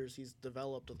 3 years. He's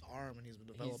developed an arm and he's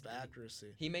developed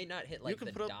accuracy. He may not hit like you can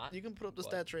the put up. dot. You can put up the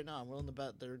but- stats right now. I'm willing to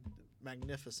bet they're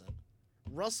magnificent.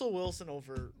 Russell Wilson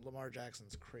over Lamar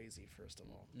Jackson's crazy. First of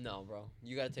all, No, bro.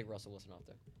 You got to take Russell Wilson off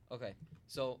there. Okay.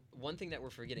 So one thing that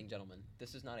we're forgetting, gentlemen,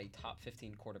 this is not a top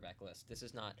 15 quarterback list. This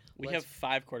is not. We let's- have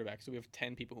 5 quarterbacks, so we have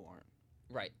 10 people who aren't.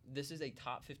 Right. This is a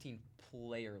top 15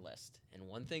 player list. And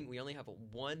one thing, we only have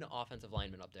one offensive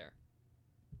lineman up there.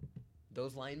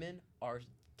 Those linemen are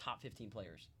top 15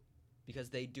 players because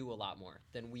they do a lot more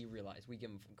than we realize. We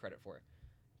give them credit for it.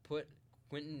 Put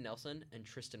Quentin Nelson and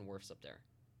Tristan Wirfs up there.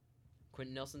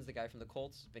 Quentin Nelson's the guy from the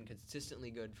Colts, been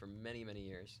consistently good for many, many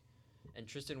years. And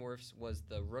Tristan Wirfs was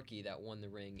the rookie that won the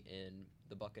ring in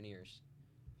the Buccaneers.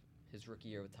 his rookie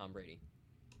year with Tom Brady.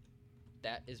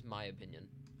 That is my opinion.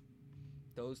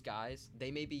 Those guys,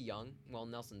 they may be young. Well,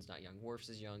 Nelson's not young. Wirfs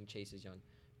is young. Chase is young.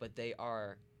 But they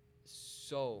are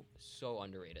so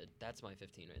underrated. That's my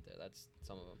 15 right there. That's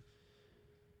some of them.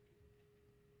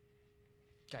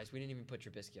 Guys, we didn't even put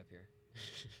Trubisky up here.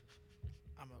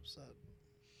 I'm upset.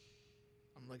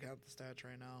 I'm looking at the stats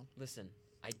right now. Listen,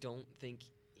 I don't think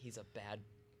he's a bad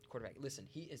quarterback. Listen,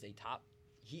 he is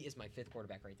my 5th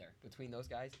quarterback right there. Between those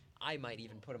guys, I might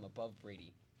even put him above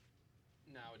Brady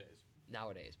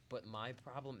nowadays. But my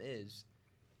problem is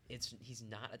he's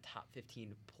not a top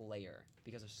 15 player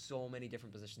because of so many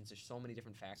different positions. There's so many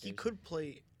different factors. He could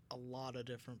play a lot of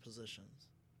different positions.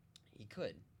 He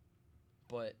could.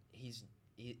 But is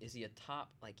he a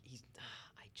top, like,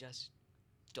 I just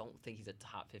don't think he's a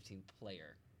top 15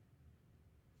 player.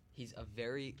 He's a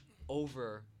very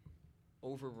over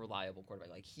reliable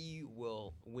quarterback. Like, he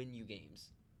will win you games.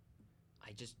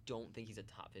 I just don't think he's a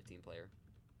top 15 player.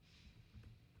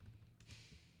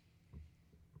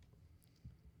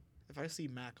 If I see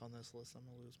Mac on this list, I'm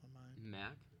gonna lose my mind.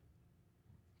 Mac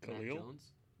Khalil?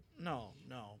 Jones? No,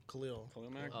 Khalil.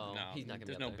 Khalil Mack? Oh, no, he's not gonna be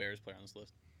there's up no there. Bears player on this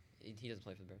list. He doesn't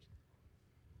play for the Bears.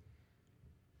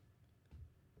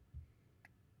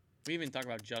 We even talk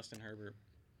about Justin Herbert.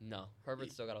 No,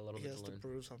 Herbert's still got a little He bit has to to learn.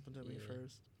 prove something to me Yeah.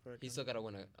 first. before I He's can- still got to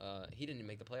win he didn't even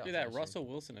make the playoffs. Look at that, last year. Russell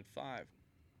Wilson at 5.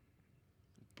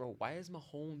 Bro, why is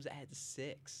Mahomes at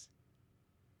 6?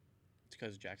 It's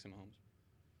because Jackson Mahomes.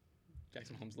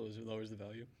 Jackson Mahomes lowers the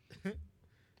value.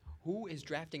 Who is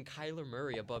drafting Kyler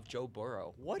Murray above Joe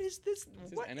Burrow? What is this?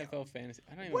 This is What? NFL fantasy.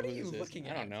 I don't even What know are who you this looking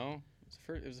is. I at? don't know.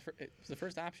 It was the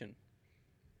first option.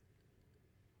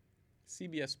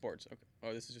 CBS Sports. Okay.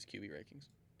 Oh, this is just QB rankings.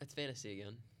 It's fantasy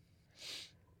again.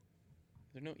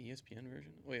 Is there no ESPN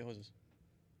version? Wait, what was this?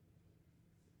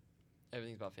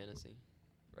 Everything's about fantasy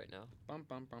right now. Bum,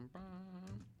 bum, bum,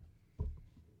 bum.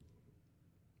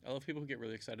 I love people who get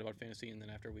really excited about fantasy and then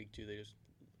after week 2 they just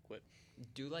quit.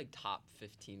 Do like top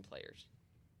 15 players.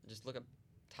 Just look up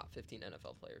top 15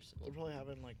 NFL players. They're probably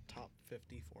having like top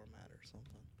 50 format or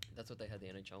something. That's what they had the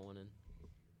NHL one in.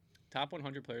 Top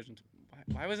 100 players.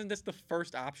 Why wasn't this the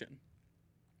first option?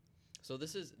 So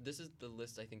this is the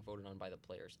list I think voted on by the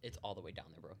players. It's all the way down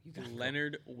there, bro. You got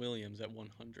Leonard Williams at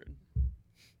 100.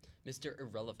 Mr.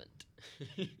 Irrelevant.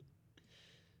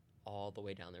 All the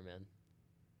way down there, man.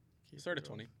 Start at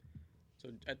 20. So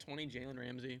at 20, Jalen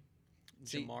Ramsey,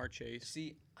 See- Jamar Chase,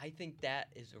 See, I think that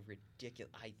is a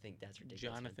ridiculous. I think that's ridiculous.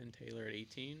 man. Jonathan Taylor at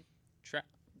 18,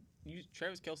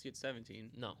 Travis Kelce at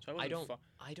 17. No, So I I wasn't don't. fu-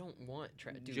 I don't want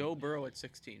dude, Joe Burrow at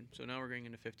 16. So now we're going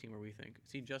into 15 where we think.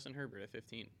 See, Justin Herbert at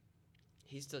 15.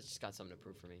 He's still just got something to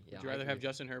prove for me. Yeah, Would you I rather have agree.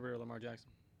 Justin Herbert or Lamar Jackson?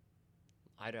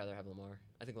 I'd rather have Lamar.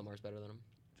 I think Lamar's better than him.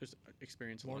 Just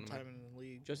experience More alone. time in the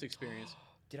league. Just experience.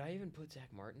 Did I even put Zach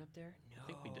Martin up there? No. I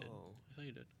think we did. I thought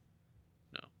you did.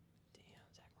 Damn,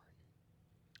 Zach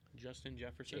Martin. Justin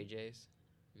Jefferson, JJ's.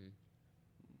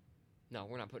 No,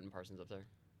 we're not putting Parsons up there.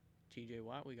 TJ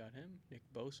Watt, we got him. Nick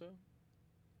Bosa,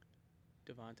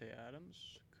 Devontae Adams,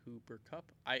 Cooper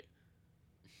Kupp. I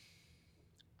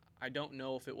don't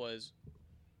know if it was,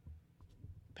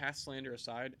 past slander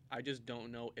aside, I just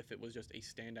don't know if it was just a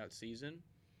standout season,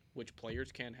 which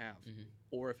players can have, Mhm.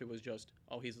 or if it was just,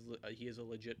 oh, he is a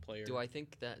legit player. Do I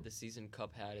think that the season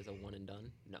Cup had is a one and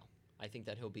done? No. I think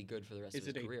that he'll be good for the rest is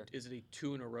of it his career. is it a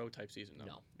 2 in a row type season?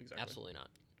 No, exactly. Absolutely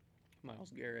not.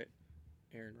 Myles Garrett,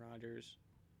 Aaron Rodgers.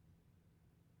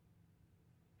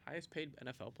 Highest paid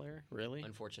NFL player? Really?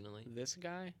 Unfortunately. This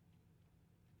guy?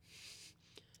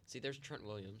 See, there's Trent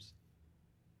Williams.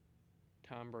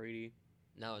 Tom Brady.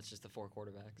 Now it's just the 4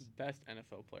 quarterbacks. Best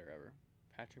NFL player ever.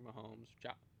 Patrick Mahomes.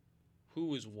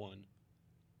 Who is one?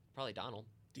 Probably Donald.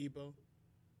 Debo.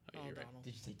 Oh, you're right. Donald.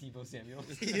 Did you say Debo Samuel?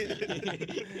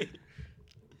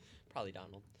 Probably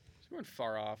Donald. So we weren't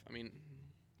far off. I mean,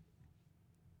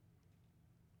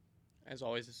 as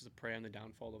always, this is a prey on the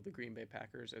downfall of the Green Bay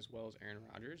Packers as well as Aaron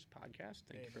Rodgers podcast.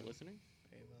 Thank you for Amen. listening.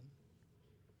 Amen.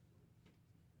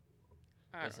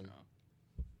 I Listen. don't know.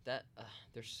 That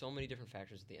there's so many different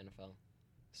factors at the NFL.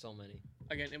 So many.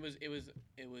 Again, it was.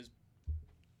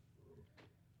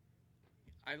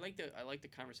 I like the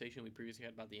conversation we previously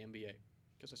had about the NBA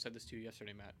because I said this to you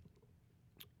yesterday, Matt.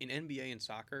 In NBA and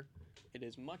soccer, it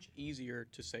is much easier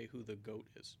to say who the GOAT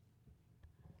is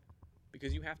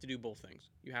because you have to do both things.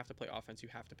 You have to play offense. You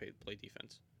have to play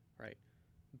defense, right?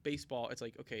 Baseball, it's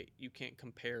like, okay, you can't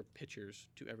compare pitchers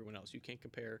to everyone else. You can't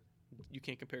compare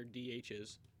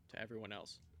DHs to everyone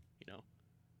else. You know.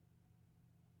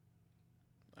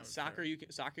 Soccer, you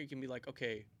can be like,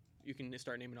 okay, you can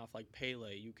start naming off like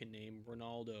Pele, you can name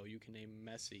Ronaldo, you can name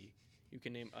Messi, You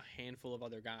can name a handful of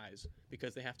other guys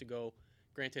because they have to go.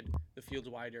 Granted, the field's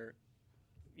wider.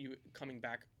 You coming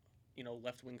back,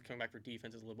 left wing coming back for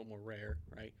defense is a little bit more rare,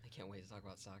 right? I can't wait to talk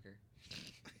about soccer.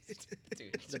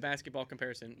 Dude. It's a basketball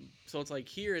comparison. So it's like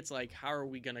here, it's like how are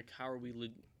we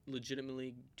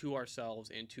legitimately to ourselves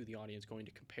and to the audience going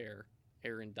to compare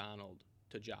Aaron Donald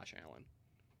to Josh Allen?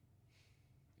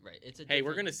 Right. Hey,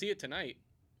 we're gonna see it tonight.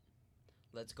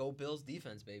 Let's go Bills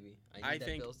defense, baby. I need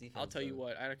think that Bills defense. I'll tell you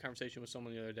what. I had a conversation with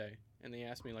someone the other day, and they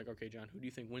asked me like, "Okay, John, who do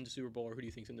you think wins the Super Bowl, or who do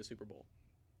you think's in the Super Bowl?"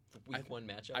 Week 1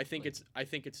 matchup. I think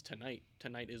it's tonight.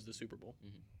 Tonight is the Super Bowl.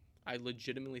 Mhm. I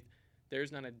legitimately,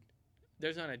 there's not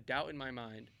a doubt in my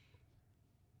mind.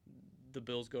 The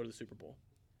Bills go to the Super Bowl.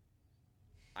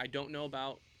 I don't know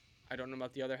about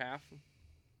the other half.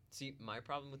 See, my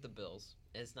problem with the Bills,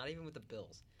 and it's not even with the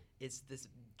Bills. It's this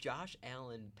Josh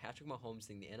Allen, Patrick Mahomes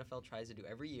thing the NFL tries to do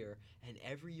every year, and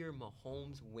every year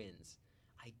Mahomes wins.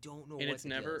 I don't know And what it's the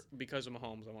never deal is. because of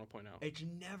Mahomes, I want to point out. It's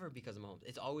never because of Mahomes.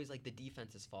 It's always like the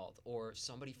defense's fault, or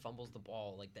somebody fumbles the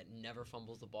ball, like that never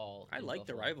fumbles the ball. I in like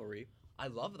the Buffalo. rivalry. I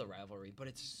love the rivalry, but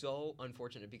it's so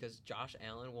unfortunate because Josh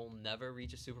Allen will never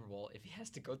reach a Super Bowl if he has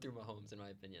to go through Mahomes, in my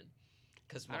opinion.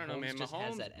 Because I don't know, man. just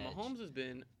has that edge.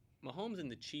 Mahomes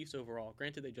and the Chiefs overall.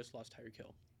 Granted, they just lost Tyreek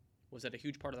Hill. Was that a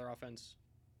huge part of their offense?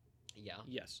 Yeah.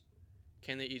 Yes.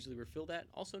 Can they easily refill that?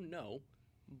 Also, no.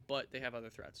 But they have other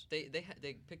threats. They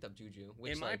picked up Juju.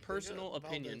 Which, In my like, personal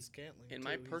opinion,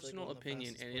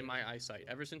 In and in my eyesight,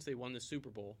 ever since they won the Super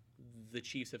Bowl, the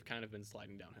Chiefs have kind of been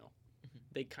sliding downhill.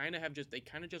 They kind of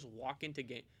just walk into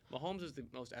game. Mahomes is the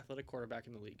most athletic quarterback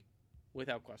in the league,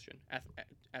 without question.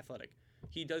 Athletic.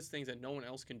 He does things that no one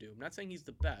else can do. I'm not saying he's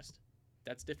the best.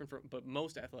 That's different but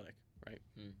most athletic, right?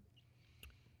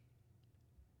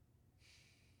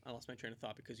 I lost my train of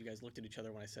thought because you guys looked at each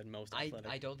other when I said most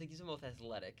athletic. I don't think he's the most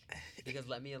athletic. Because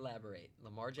let me elaborate.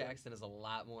 Lamar Jackson is a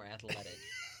lot more athletic.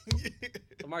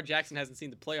 Lamar Jackson hasn't seen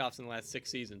the playoffs in the last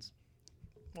 6 seasons.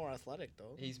 More athletic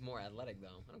though. He's more athletic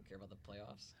though. I don't care about the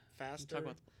playoffs. Faster.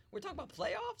 We're talking about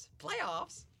playoffs?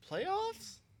 Playoffs?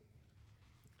 Playoffs?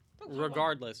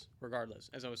 Regardless,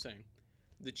 as I was saying,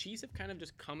 the Chiefs have kind of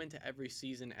just come into every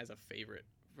season as a favorite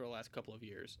for the last couple of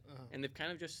years, and they've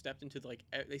kind of just stepped into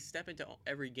they step into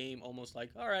every game almost like,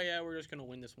 all right, yeah, we're just gonna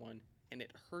win this one, and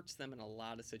it hurts them in a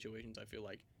lot of situations. I feel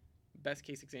like best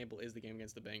case example is the game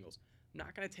against the Bengals.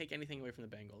 Not gonna take anything away from the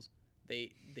Bengals.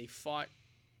 They fought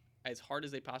as hard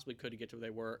as they possibly could to get to where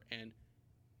they were, and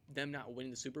them not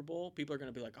winning the Super Bowl, people are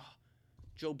gonna be like, oh,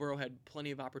 Joe Burrow had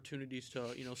plenty of opportunities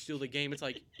to, steal the game. It's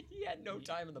like he had no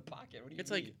time in the pocket. What do you it's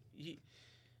mean?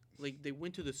 like they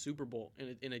went to the Super Bowl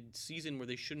in a season where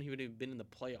they shouldn't even have been in the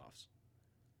playoffs.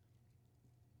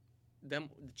 The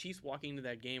Chiefs walking into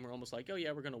that game were almost like, oh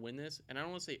yeah, we're gonna win this, and I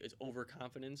don't want to say it's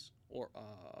overconfidence or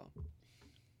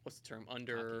what's the term? Cocky.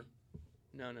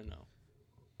 No.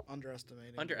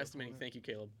 Underestimating. Thank you,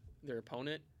 Caleb. Their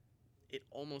opponent. It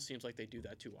almost seems like they do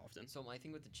that too often. So my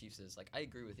thing with the Chiefs is, like, I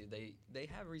agree with you. They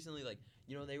have recently, like,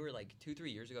 they were, like,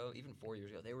 2-3 years ago, even 4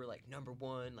 years ago, they were, like, number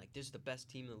one, like, this is the best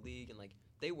team in the league, and, like,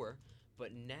 they were.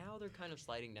 But now they're kind of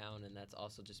sliding down, and that's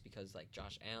also just because, like,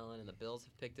 Josh Allen and the Bills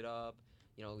have picked it up.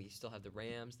 You still have the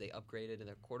Rams. They upgraded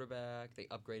their quarterback. They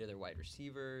upgraded their wide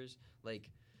receivers. Like,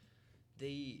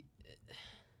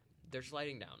 they're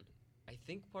sliding down. I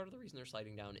think part of the reason they're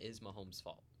sliding down is Mahomes'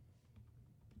 fault.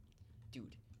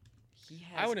 Dude.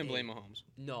 I wouldn't blame Mahomes.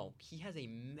 No, he has a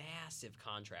massive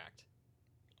contract.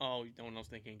 Oh, no one else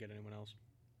they can't get anyone else.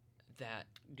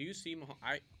 Do you see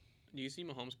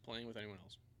Mahomes playing with anyone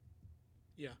else?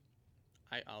 Yeah.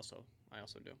 I also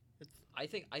do. I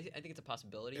think it's a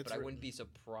possibility, but I wouldn't be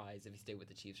surprised if he stayed with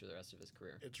the Chiefs for the rest of his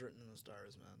career. It's written in the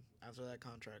stars, man. After that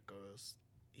contract goes,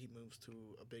 he moves to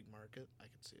a big market. I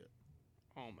can see it.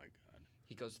 Oh my God.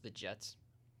 He goes to the Jets.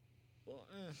 Well,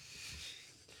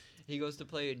 He goes to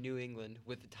play in New England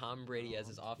with Tom Brady as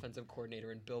his offensive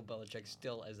coordinator and Bill Belichick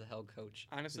still as the head coach.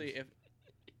 Honestly,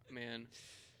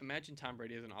 imagine Tom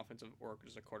Brady as an offensive or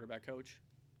as a quarterback coach.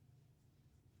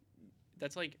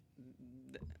 That's like,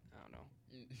 I don't know.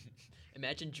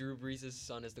 Imagine Drew Brees'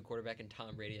 son as the quarterback and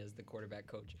Tom Brady as the quarterback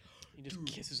coach. He just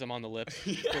kisses him on the lips.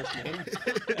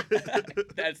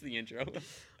 That's the intro.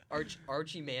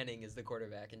 Archie Manning is the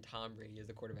quarterback and Tom Brady is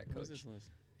the quarterback coach. What's this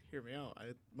list? Hear me out.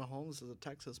 Mahomes is a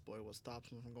Texas boy. What stops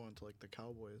him from going to like the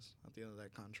Cowboys at the end of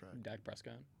that contract? Dak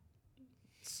Prescott.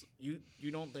 You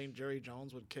don't think Jerry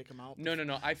Jones would kick him out?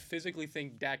 No. I physically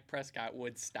think Dak Prescott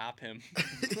would stop him.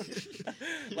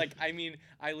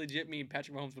 I legit mean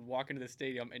Patrick Mahomes would walk into the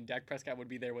stadium and Dak Prescott would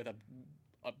be there with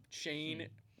a chain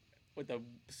with a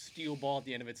steel ball at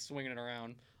the end of it, swinging it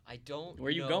around. I don't.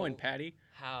 Where you going, Patty?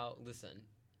 Listen.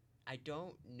 I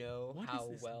don't know What is how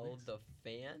this well list? the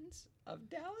fans of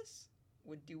Dallas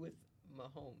would do with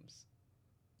Mahomes.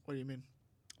 What do you mean?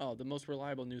 Oh, the most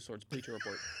reliable news source, Bleacher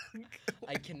Report.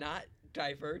 I cannot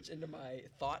diverge into my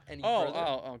thought any Oh, further.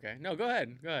 oh, okay. No, go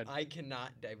ahead. Go ahead. I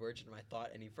cannot diverge into my thought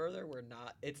any further. We're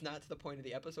not. It's not to the point of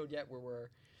the episode yet where we're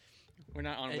We're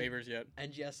not on and- waivers yet.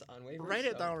 NGS on waivers. Write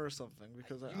it so down or something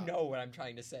because You know what I'm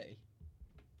trying to say.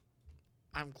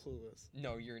 I'm clueless.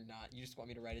 No, you're not. You just want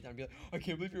me to write it down and be like, I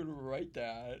can't believe you're going to write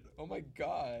that. Oh my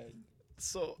god.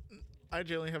 So I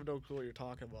genuinely have no clue what you're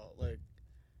talking about. Like,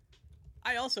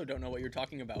 I also don't know what you're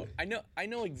talking about. I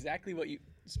know exactly what you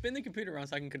spin the computer around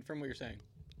so I can confirm what you're saying.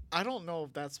 I don't know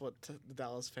if that's what the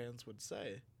Dallas fans would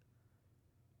say.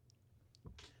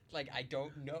 Like, I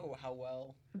don't know how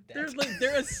well.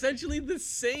 They're essentially the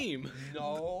same.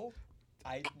 No.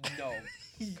 I know.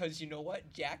 Because you know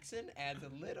what? Jackson adds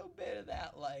a little bit of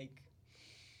that, like,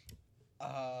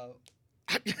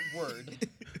 word.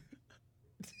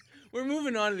 We're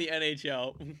moving on to the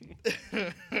NHL.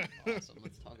 Awesome.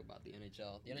 Let's talk about the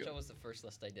NHL. The NHL was the first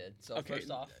list I did. So, Okay, first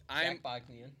off, I'm- Jack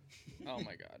Bognian. Oh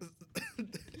my god.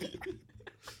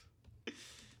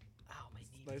 Ow, my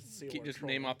knee. Nice to see Keep, we're just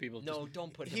trolling. name off people. No,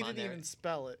 don't put him He on didn't there. even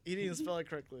spell it. He didn't even spell it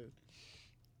correctly.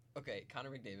 Okay, Connor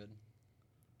McDavid,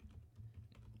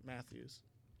 Matthews,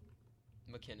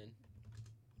 McKinnon,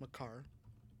 Makar,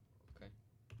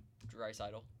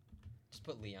 Draisaitl. Just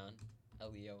put Leon.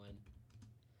 Leon.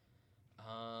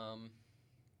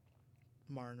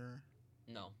 Marner.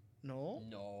 No. No.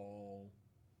 No.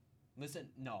 Listen,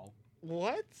 no.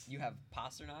 What? You have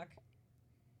Pasternak.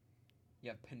 You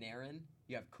have Panarin.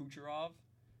 You have Kucherov.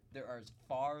 There are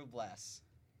far less.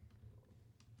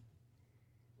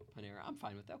 Panarin. I'm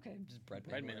fine with that. Okay, just Breadman.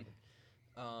 Breadman.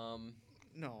 whatever.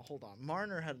 No, hold on.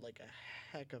 Marner had like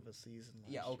a heck of a season.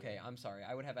 Yeah, last okay. year. I'm sorry.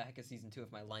 I would have a heck of a season too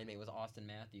if my line mate was Austin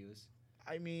Matthews.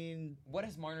 I mean, What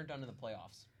has Marner done in the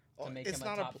playoffs? Make it's him a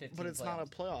not top a, 15 but it's not a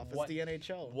playoff. What- It's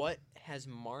the NHL. What has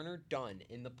Marner done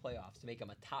in the playoffs to make him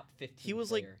a top 15 He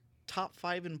was, like, player? Top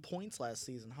 5 in points last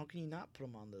season. How can you not put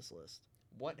him on this list?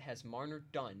 What has Marner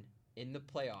done in the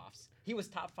playoffs? He was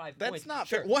top 5 That's points. not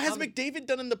Sure, fair. What has how many- McDavid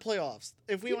done in the playoffs?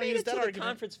 If we He want to made use it to that the argument,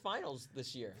 conference finals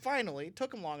this year. finally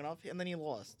took him long enough, and then he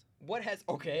lost. What has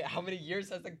how many years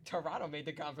has the Toronto made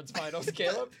the conference finals,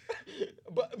 Caleb?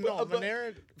 but No, but-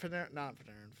 not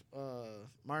Panarin.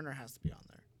 Marner has to be on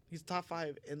there. He's top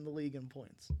 5 in the league in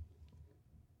points.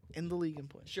 In the league in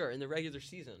points. sure, in the regular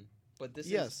season, but this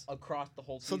Yes. is across the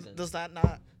whole So season. does that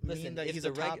not Listen, mean that if he's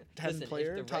the a top 10 listen, if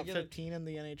player, the top regular- 15 in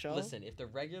the NHL? Listen, if the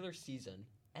regular season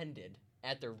ended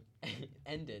at the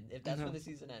ended, if that's when Uh-huh. the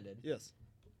season ended, Yes.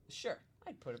 sure,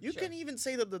 I'd put him. You sure. can even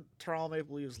say that the Toronto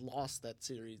Maple Leafs lost that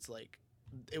series. Like,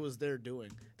 it was their doing.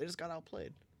 They just got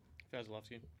outplayed.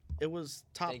 Vasilevsky. It was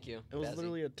top. Thank you. It was Bazzi.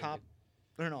 literally a Thank top.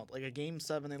 I don't know, like a game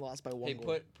 7 they lost by you. one Hey,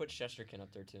 goal. put Shesterkin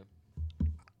up there too,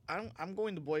 I'm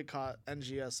going to boycott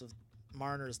NGS if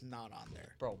Marner's not on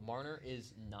there. bro. Marner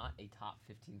is not a top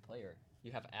 15 player.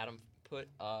 You have Adam put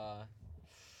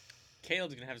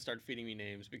Caleb's gonna have to start feeding me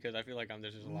names because I feel like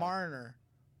there's just a lot. Marner.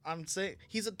 I'm saying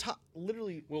he's a top.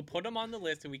 Literally, We'll put him on the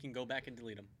list and we can go back and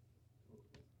delete him.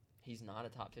 He's not a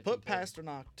top 15 put player.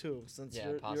 Pasternak too, since Yeah,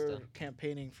 you're Pasta.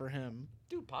 campaigning for him.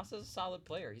 Dude, Pasta's a solid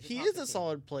player. He's He top is a 15.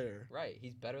 solid player. Right,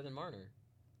 he's better than Marner.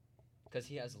 Because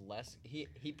he has less. He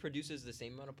produces the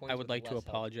same amount of points. I would with like to less help.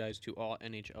 apologize to all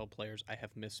NHL players. I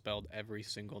have misspelled every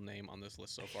single name on this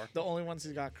list so far. The only ones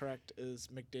he got correct is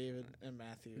McDavid and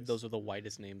Matthews. Those are the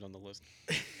whitest names on the list.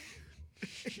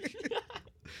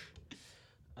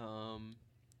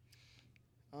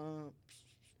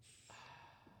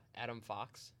 Adam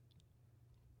Fox.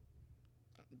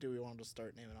 Do we want to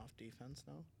start naming off defense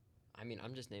now? I mean,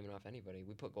 I'm just naming off anybody.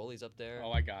 We put goalies up there.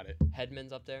 Oh, I got it.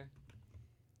 Hedman's up there.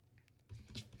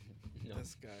 No.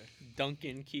 This guy.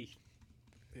 Duncan Keith.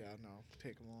 Yeah, no.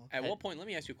 Take him off. At what point? Let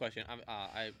me ask you a question.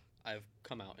 I've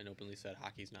come out and openly said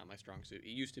hockey's not my strong suit. It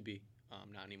used to be,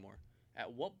 not anymore.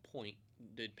 At what point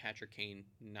did Patrick Kane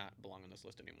not belong on this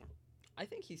list anymore? I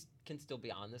think he can still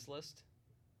be on this list,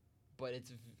 but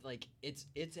it's like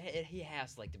he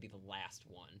has like to be the last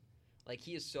one. Like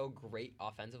he is so great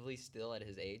offensively still at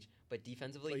his age, but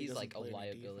defensively But he he's doesn't like a play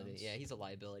any liability. defense. Yeah, he's a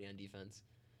liability on defense.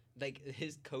 Like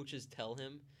his coaches tell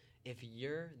him, if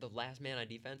you're the last man on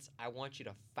defense, I want you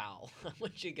to foul. I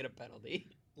want you to get a penalty.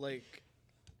 Like,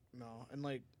 no. And,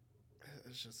 like,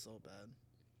 it's just so bad.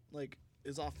 Like,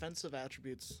 his offensive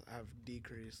attributes have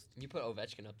decreased. You put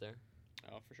Ovechkin up there.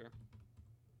 Oh, for sure.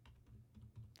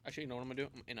 Actually, you know what I'm gonna do?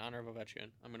 In honor of Ovechkin,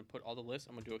 I'm gonna put all the lists.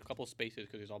 I'm gonna do a couple spaces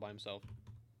because he's all by himself.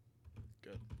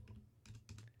 Good.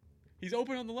 He's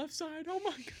open on the left side. Oh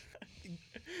my god!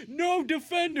 No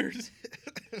defenders.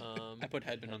 I put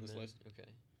Hedman on this Hedman, list. Okay.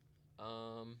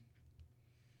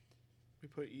 We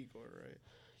put Igor, right?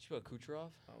 Did you put Kucherov?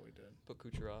 Oh, we did. Put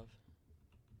Kucherov.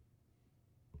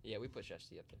 Yeah, we put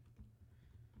Shesty up there.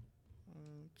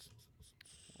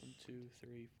 1, 2,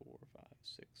 3, 4, 5,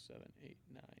 6, 7, 8,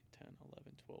 9, 10,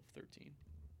 11, 12, 13.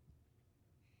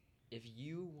 If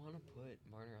you want to put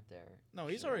Marner up there, No,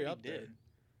 he's He already already up there. did.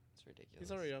 it's ridiculous.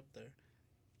 He's already up there.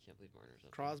 Can't believe Marner's up there.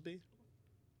 Crosby?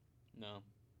 No.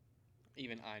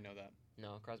 Even I know that.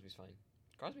 No, Crosby's fine.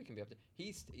 Crosby can be up there.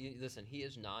 Listen, he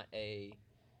is not a.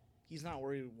 He's not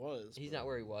where he was. He's but not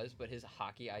where he was, but his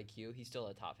hockey IQ, he's still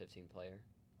a top 15 player.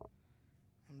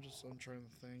 I'm trying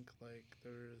to think. Like,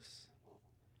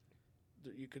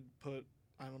 you could put.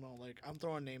 I don't know. Like, I'm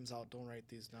throwing names out. Don't write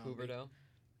these down. Huberto.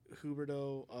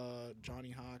 Huberto,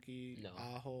 Johnny Hockey, No.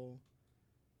 Aho.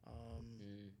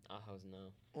 Aho's no.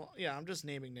 Well, yeah, I'm just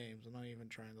naming names. I'm not even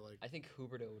trying to like. I think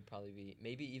Huberto would probably be,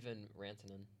 maybe even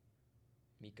Rantanen.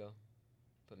 Miko.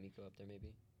 Put Miko up there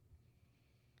maybe.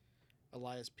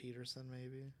 Elias Peterson,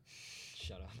 maybe.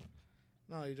 Shut up.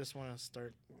 No, you just want to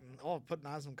start. Oh, put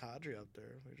Nazem Kadri up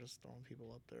there. We're just throwing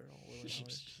people up there. All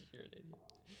willy-nilly. You're an idiot.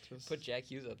 Just, Put Jack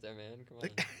Hughes up there, man. Come on.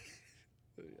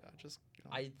 yeah, just.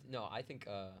 I think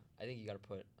you got to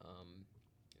put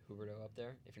Huberto up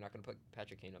there. If you're not gonna put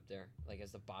Patrick Kane up there, like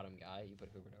as the bottom guy, you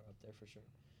put Huberto up there for sure.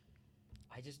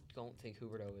 I just don't think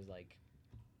Huberto is like.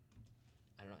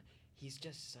 I don't know. He's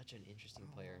just such an interesting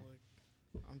player.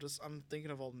 I'm thinking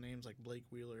of all the names like Blake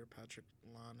Wheeler, Patrick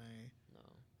Laine.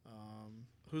 No.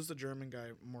 Who's the German guy?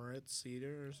 Moritz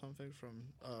Cedar or something from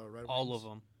Red Wings? All of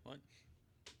them. What?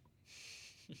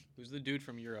 Who's the dude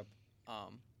from Europe?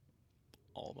 All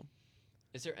of them.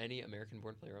 Is there any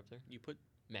American-born player up there? You put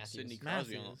Matthews. Sidney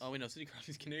Crosby on. Matthews. Oh, wait, no, Sidney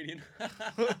Crosby's Canadian.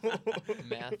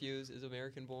 Matthews is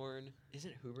American-born.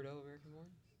 Isn't Huberto American-born?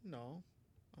 No,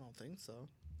 I don't think so.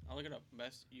 I'll look it up.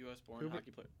 Best U.S. born Huber-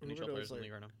 hockey player, NHL Huberto's players in the like-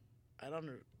 league right now. I don't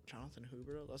know. Jonathan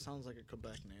Huberto? That sounds like a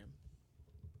Quebec name.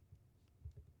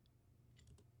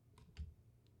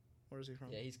 Where is he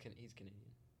from? Yeah, he's Canadian.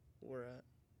 Where at?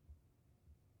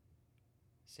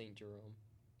 Saint Jerome.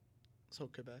 So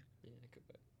Quebec. Yeah,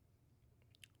 Quebec.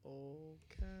 Oh,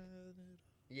 Canada.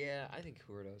 Yeah, I think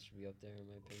Huberto should be up there in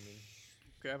my opinion.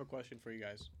 Okay, I have a question for you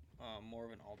guys. More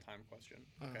of an all-time question.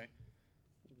 Uh-huh. Okay.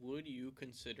 Would you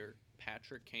consider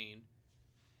Patrick Kane?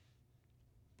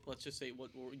 Let's just say,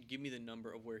 give me the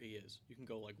number of where he is. You can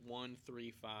go like 1,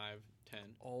 3, 5, 10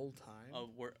 All time?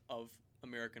 of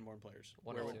American-born players.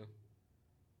 One Where or would- two.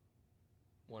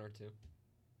 One or two.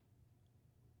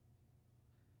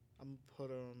 I'm put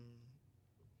him.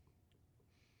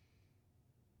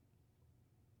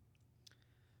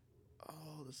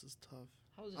 Oh, this is tough.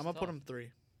 How is this I'm gonna put tough? him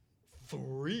 3.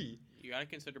 3. You gotta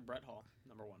consider Brett Hall,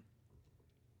 number 1.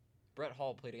 Brett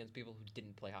Hall played against people who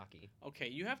didn't play hockey. Okay,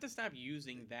 you have to stop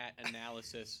using that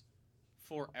analysis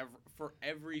for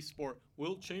every sport.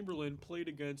 Wilt Chamberlain played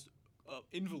against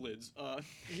invalids.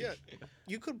 Yeah,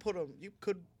 you could put him. You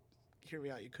could hear me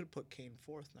out. You could put Kane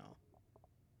 4th now.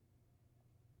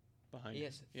 behind. He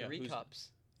has Yeah, 3 who's-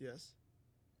 cups. Yes.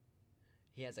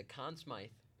 He has a Conn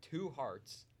Smythe, 2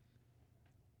 Hearts.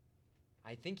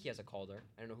 I think he has a Calder.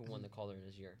 I don't know who won the Calder in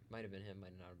his year. Might have been him.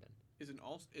 Might not have been.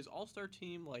 Is All-Star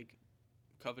team like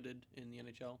coveted in the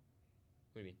NHL? What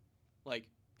do you mean? Like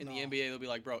in the No. NBA, they'll be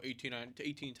like, bro, 18 time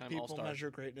People All-Star. measure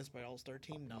greatness by All-Star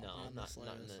team. No, No, not, not this in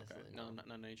list. this. Okay. No. No,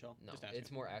 not in NHL. No, Just asking.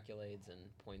 it's more accolades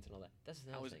and points and all that. That's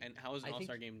another thing. How is an I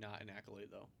All-Star think- game not an accolade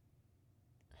though?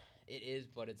 It is,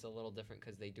 but it's a little different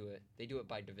because they do it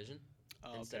by division.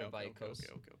 Oh, Instead of by okay, coast.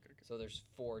 Okay. So there's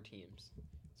 4 teams,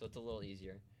 so it's a little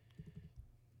easier.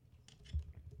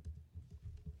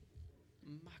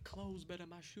 My clothes better,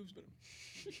 my shoes better.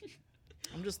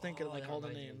 I'm just thinking Oh, like that all the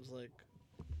reminds me. names. Like,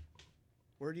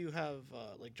 where do you have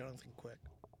like Jonathan Quick?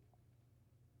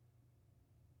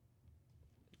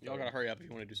 Y'all gotta hurry up if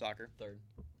you want to do soccer. 3rd.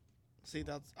 See,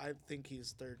 I think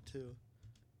he's 3rd too.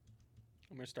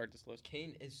 I'm gonna start this list.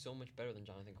 Kane is so much better than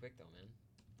Jonathan Quick, though, man.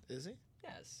 Is he?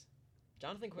 Yes.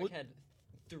 Jonathan Quick What- had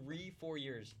 3-4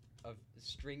 years of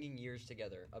stringing years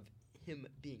together of him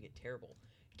being terrible.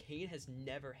 Kane has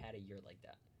never had a year like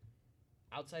that.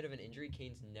 Outside of an injury,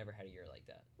 Kane's never had a year like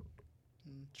that.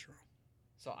 True.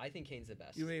 So I think Kane's the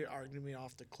best. You may argue me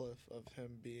off the cliff of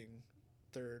him being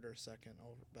 3rd or 2nd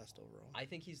best overall. I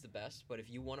think he's the best, but if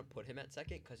you want to put him at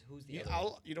second, because who's the Yeah,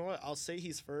 other? you know what? I'll say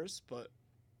he's first, but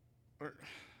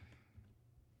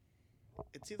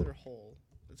it's either Hull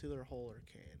or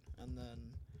Kane, and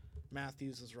then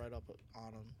Matthews is right up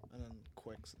on him, and then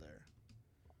Quick's there.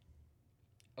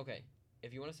 Okay,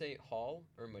 if you want to say Hall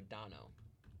or Modano,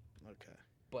 Okay.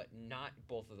 but not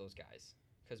both of those guys,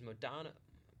 because Modano,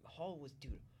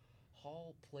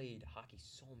 Hall played hockey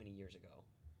so many years ago,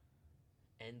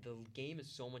 and the game is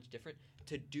so much different.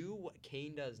 To do what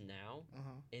Kane does now,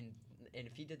 and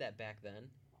if he did that back then,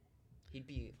 he'd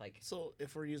be like. So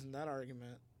if we're using that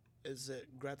argument, is it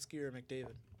Gretzky or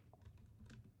McDavid?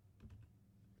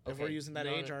 If we're using that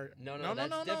age argument, no,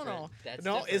 that's different. That's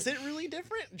no. different. Is it really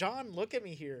different, John? Look at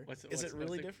me here. Is it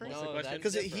really different? No, that's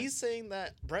Because different. he's saying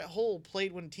that Brett Hull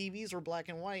played when TVs were black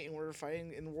and white and we were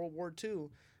fighting in World War II,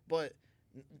 but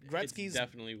Gretzky's It's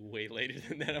definitely way later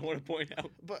than that. I want to point out.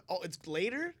 But it's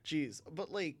later. Jeez,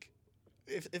 but like,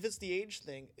 if it's the age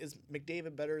thing, is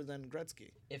McDavid better than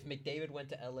Gretzky? If McDavid went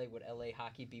to LA, would LA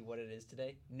hockey be what it is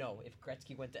today? No. If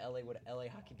Gretzky went to LA, would LA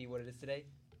hockey be what it is today?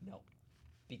 No.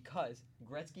 Because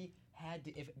Gretzky had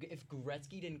to. If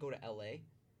Gretzky didn't go to LA,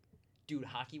 dude,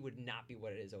 hockey would not be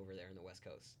what it is over there in the West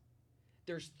Coast.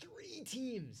 There's 3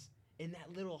 teams in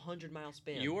that little 100-mile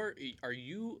span. Are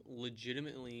you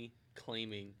legitimately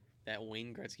claiming that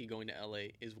Wayne Gretzky going to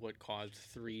LA is what caused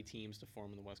 3 teams to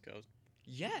form in the West Coast?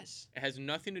 Yes. It has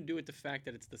nothing to do with the fact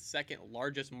that it's the second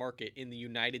largest market in the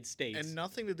United States. And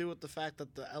nothing to do with the fact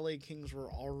that the LA Kings were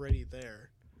already there.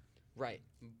 Right.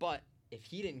 But if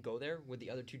he didn't go there, would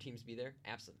the other 2 teams be there?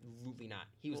 Absolutely not.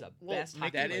 He was the best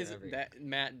hockey player ever.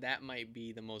 Matt, that might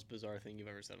be the most bizarre thing you've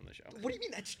ever said on the show. What do you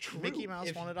mean that's true? Mickey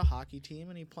Mouse wanted a hockey team,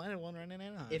 and he planted one right in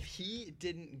Anaheim. If he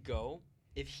did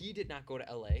not go to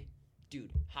LA,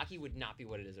 dude, hockey would not be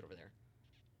what it is over there.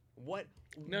 What?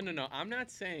 No. I'm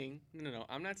not saying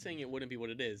it wouldn't be what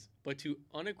it is, but to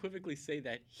unequivocally say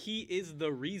that he is the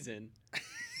reason.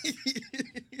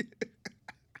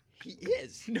 He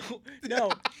is.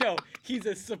 No. He's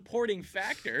a supporting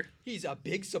factor. He's a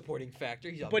big supporting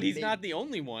factor. He's not the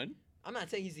only one. I'm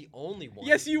not saying he's the only one.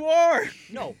 Yes, you are.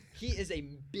 No, he is a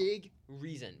big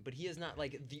reason, but he is not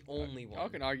like the only one.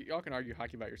 Y'all can argue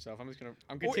hockey about yourself.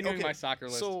 I'm continuing my soccer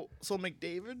list. So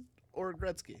McDavid or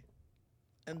Gretzky?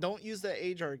 And don't use that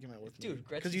age argument with me. Dude,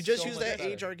 because you just used that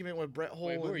age argument with Brett Hull.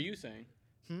 Wait, who are you saying?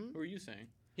 Who are you saying?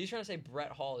 He's trying to say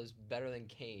Brett Hull is better than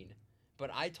Kane. But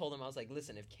I told him, I was like,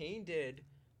 listen, if Kane did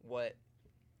what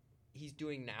he's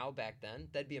doing now back then,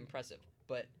 that'd be impressive.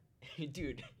 But,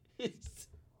 dude,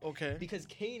 okay. Because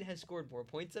Kane has scored more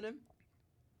points than him,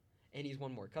 and he's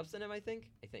won more cups than him, I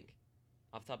think.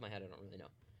 Off the top of my head, I don't really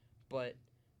know. But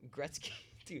Gretzky,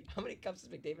 dude, how many cups does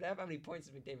McDavid have? How many points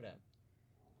does McDavid have?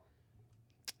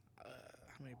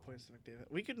 How many points does McDavid?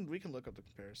 We can look up the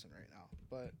comparison right now,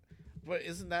 but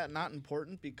isn't that not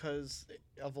important because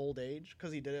of old age?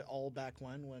 Because he did it all back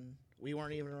when we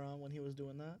weren't even around when he was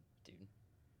doing that. Dude,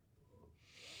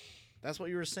 that's what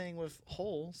you were saying with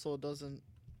Hull, so it doesn't.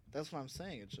 That's what I'm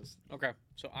saying. It's just okay.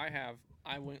 So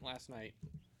I went last night,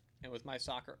 and with my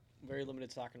very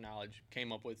limited soccer knowledge,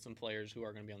 came up with some players who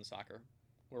are going to be on the soccer.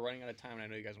 We're running out of time, and I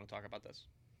know you guys want to talk about this.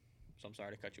 So I'm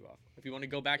sorry to cut you off. If you want to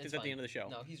go back to this at the end of the show.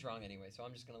 No, he's wrong anyway, so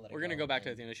I'm just gonna let it go. We're gonna go back to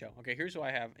it at the end of the show. Okay, here's who I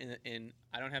have in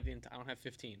I don't have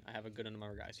 15. I have a good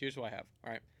number of guys. Here's who I have.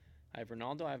 All right. I have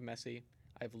Ronaldo, I have Messi,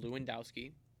 I have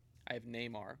Lewandowski, I have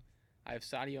Neymar, I have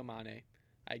Sadio Mane,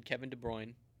 I had Kevin De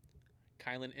Bruyne,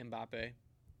 Kylian Mbappe,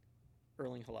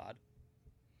 Erling Haaland.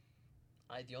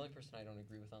 The only person I don't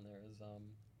agree with on there is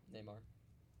Neymar.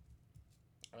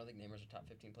 I don't think Neymar's a top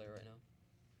 15 player right now.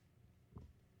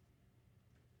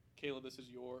 Caleb, this is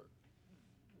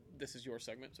your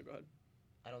segment, so go ahead.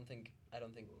 I don't think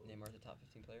Neymar's a top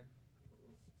 15 player.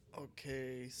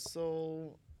 Okay,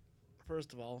 so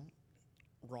first of all,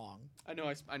 wrong. I know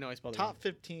I spelled it Top wrong.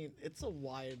 15. It's a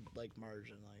wide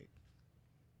margin.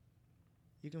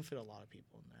 You can fit a lot of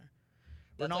people in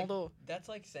there. Ronaldo. That's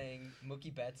like saying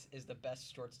Mookie Betts is the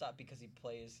best shortstop because he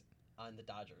plays on the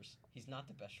Dodgers. He's not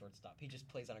the best shortstop. He just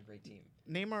plays on a great team.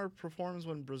 Neymar performs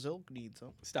when Brazil needs him.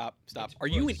 Stop. It's Are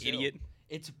you an Brazil. idiot?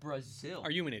 It's Brazil.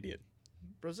 Are you an idiot?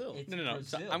 Brazil. It's No.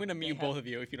 Brazil. I'm going to mute They have- both of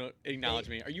you if you don't acknowledge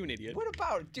me. Are you an idiot? What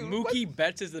about it, dude? Mookie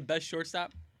Betts is the best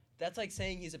shortstop? That's like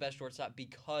saying he's the best shortstop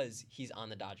because he's on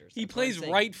the Dodgers. He That's what I'm plays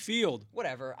saying. right field.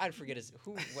 Whatever. I'd forget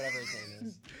whatever his name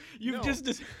is. You've No.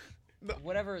 just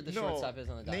Whatever the shortstop is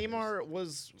on the Dodgers. Neymar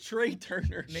was Trey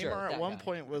Turner. Sure, at that one guy.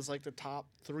 point was the top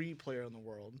 3 player in the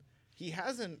world. He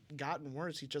hasn't gotten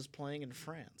worse. He's just playing in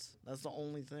France. That's the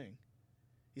only thing.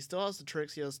 He still has the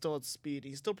tricks. He still has speed.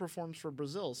 He still performs for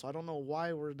Brazil. So I don't know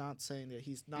why we're not saying that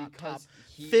he's not Because top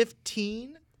he-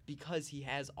 15. Because he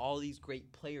has all these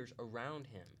great players around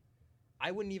him.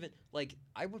 I wouldn't even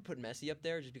I would put Messi up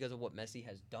there just because of what Messi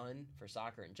has done for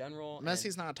soccer in general. and-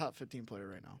 Messi's not a top 15 player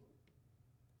right now.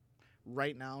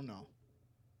 Right now, no.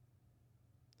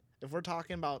 If we're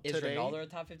talking about Is today, Ronaldo a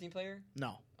top 15 player?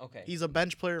 no. Okay. He's a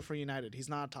bench player for United. He's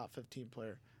not a top 15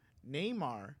 player.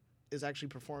 Neymar is actually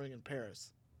performing in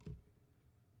Paris.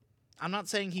 I'm not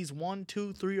saying he's 1,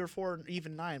 2, 3, or 4, or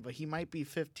even 9, but he might be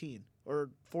 15 or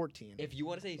 14. If you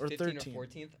want to say Or 15 13. or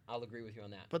 14th, I'll agree with you on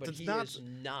that. But But it's he not- is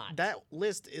not. That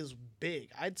list is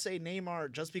big. I'd say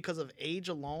Neymar, just because of age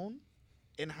alone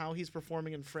and how he's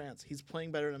performing in France, he's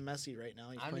playing better than Messi right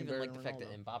now. He's I don't playing even better like the than fact that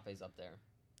Ronaldo. Mbappe's up there.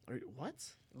 What?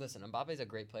 Listen, Mbappe's a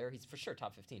great player. He's for sure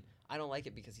top 15. I don't like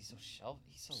it because he's so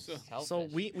selfish. So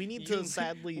we need You- to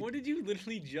sadly. What did you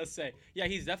literally just say? Yeah,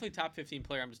 he's definitely top 15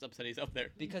 player. I'm just upset he's up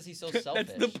there. Because he's so selfish.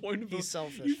 That's the point of He's it.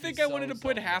 selfish. You think He's I wanted to so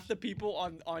put half selfish. the people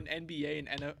on NBA and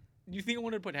NFL? You think I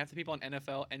wanted to put half the people on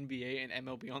NFL, NBA, and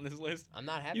MLB on this list? I'm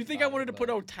not happy. You think I about wanted it, to put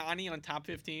but Otani on top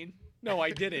 15? No,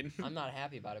 I didn't. I'm not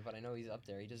happy about it, but I know he's up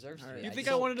there. He deserves to Alright. be. You think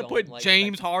just I wanted to don't put like the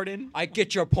James fact- Harden? I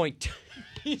get your point.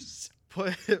 He's-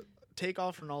 Put take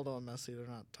off Ronaldo and Messi. They're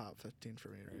not top 15 for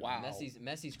me. Right Wow.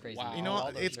 Messi's crazy. Wow. You know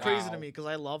what? Ronaldo's It's not. crazy Wow. to me because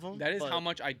I love him. That is but how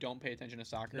much I don't pay attention to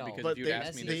soccer No, because but if you'd they-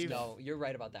 asked me they've- this, No, you're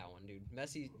right about that one, dude.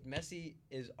 Messi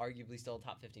is arguably still a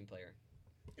top 15 player.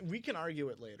 we can argue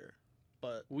it later.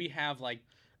 But we have like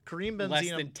Kareem less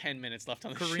Benzema, than 10 minutes left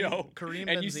on the Kareem- show. Kareem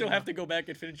and you still Benzema. have to go back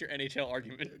and finish your NHL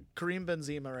argument. Kareem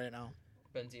Benzema right now.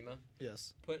 Benzema.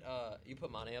 Yes. You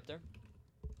put Mane up there.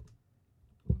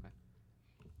 Okay.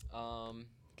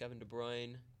 Kevin De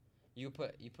Bruyne. You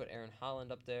put Aaron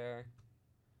Holland up there.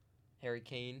 Harry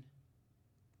Kane.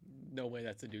 No way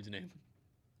that's the dude's name.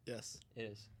 Yes. It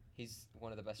is. He's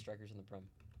one of the best strikers in the Prem.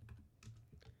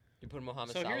 You put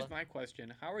Mohamed So Salah. here's my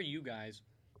question. How are you guys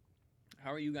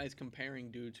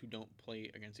comparing dudes who don't play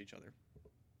against each other?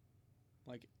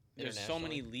 Like there's so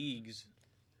many Internationally? leagues.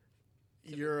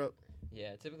 Europe.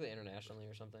 Yeah, typically internationally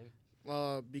or something.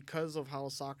 Because of how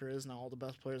soccer is now, all the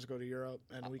best players go to Europe,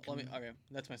 and we can. Okay,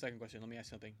 that's my second question. Let me ask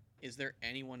you something. Is there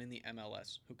anyone in the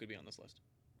MLS who could be on this list?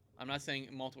 I'm not saying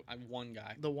multiple. I'm one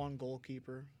guy. The one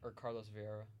goalkeeper, Or Carlos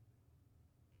Vieira.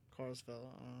 Carlos Vela.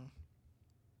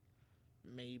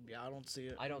 Maybe I don't see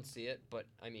it. I don't see it, but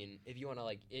I mean, if you want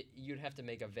to you'd have to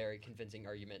make a very convincing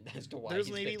argument as to why There's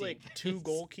he's maybe 15th like 2 place.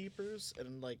 goalkeepers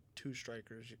and like 2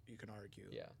 strikers. You can argue.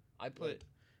 Yeah, I put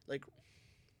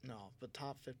No, but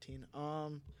top 15.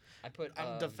 I put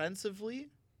Defensively.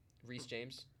 Reece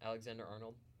James, Alexander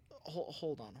Arnold.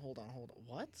 Hold on.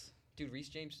 What? Dude, Reece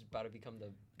James is about to become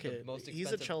the Okay, most he's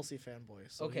expensive. a Chelsea fanboy.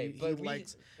 So Okay, he but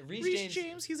likes Reece Reece James.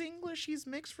 James. He's English. He's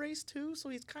mixed race too, so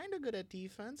he's kind of good at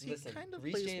defense. He Listen, kind of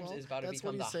Reece plays James well. is about to That's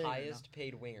what become the he's saying right now. highest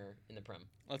paid winger in the Prem.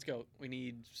 Let's go. We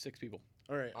need 6 people.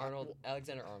 All right,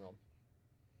 Alexander Arnold.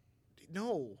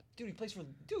 no. Dude, he plays for.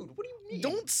 Dude, what do you mean?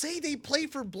 Don't say they play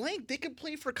for blank. They could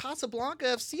play for Casablanca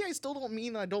FC. I still don't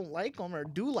mean I don't like him or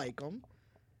do like him.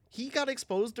 He got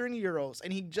exposed during Euros,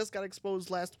 and he just got exposed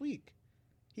last week.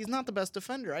 He's not the best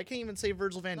defender. I can't even say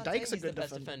Virgil van I'm not saying Dijk's a he's good the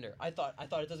best defender. I thought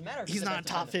it doesn't matter. if He's the not a best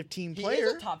top defender. 15 He player.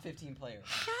 is a top 15 player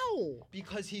How?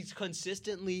 because he's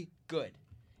consistently good.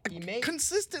 He makes.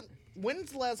 Consistent.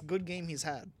 When's the last good game he's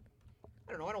had?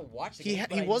 I don't know. I don't watch the He game.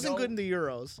 but he I wasn't know- good in the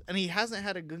Euros, and he hasn't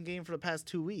had a good game for the past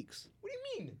 2 weeks. What do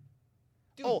you mean?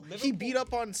 Dude, Oh, he Liverpool- beat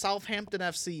up on Southampton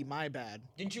FC. My bad.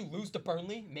 Didn't you lose to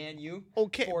Burnley, Man U?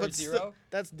 Okay, 4-0? but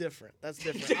that's different. That's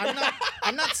different.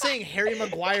 I'm not saying Harry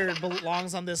Maguire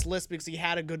belongs on this list because he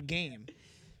had a good game.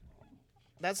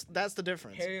 That's the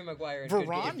difference. Harry Maguire.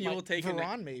 Varane, If you will take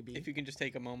Varane maybe. If you can just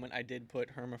take a moment, I did put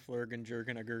Hermaflurgen,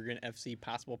 Jurgen, Agurgen, FC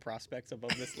possible prospects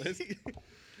above this list.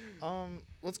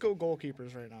 Let's go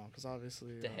goalkeepers right now because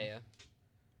obviously De Gea.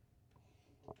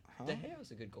 huh? De Gea was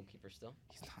a good goalkeeper still.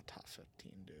 He's not top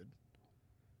 15, dude.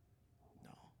 No,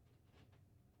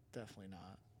 definitely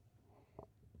not.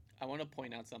 I want to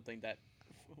point out something that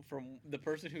from the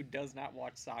person who does not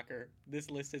watch soccer,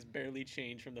 this list has barely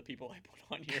changed from the people I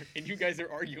put on here, and you guys are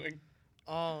arguing.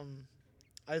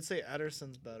 I'd say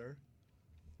Ederson's better.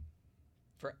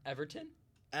 For Everton?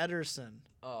 Ederson.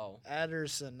 Oh.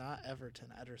 Ederson, not Everton.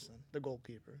 Ederson, the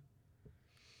goalkeeper.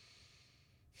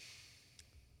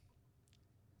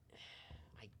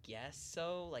 I guess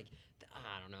so.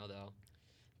 I don't know, though.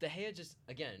 De Gea just,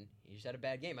 again, he just had a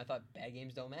bad game. I thought bad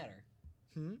games don't matter.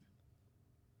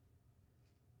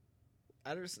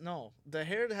 Ederson, no. The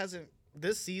hair hasn't.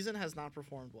 This season has not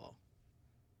performed well.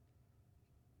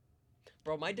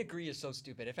 Bro, my degree is so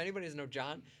stupid. If anybody doesn't know,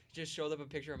 John just showed up a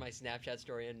picture of my Snapchat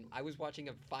story, and I was watching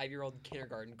a 5-year-old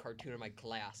kindergarten cartoon in my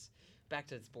class. Back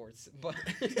to sports. But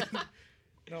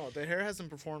No, the hair hasn't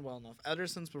performed well enough.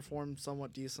 Ederson's performed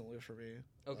somewhat decently for me.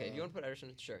 okay, if you want to put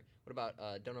Ederson, sure. What about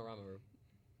Donnarumma?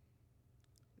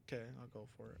 Okay, I'll go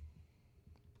for it.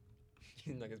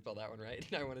 He's not gonna spell that one right.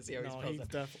 I want to see how he No, spells he's it.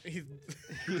 definitely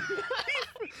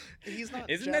he's not.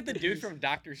 Isn't that the dude Japanese. from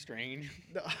Doctor Strange?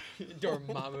 No.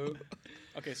 Dormammu.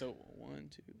 Okay, so 1,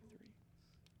 2,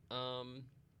 3. Um,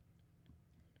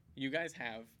 You guys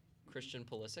have Christian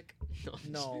Pulisic.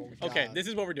 No. Okay, God. this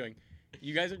is what we're doing.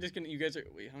 You guys are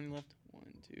wait, how many left? 1,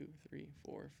 2, 3,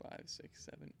 4, 5, 6,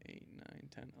 7, 8, 9,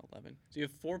 10, 11. So you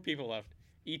have 4 people left.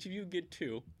 Each of you get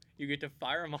 2. You get to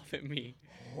fire them off at me.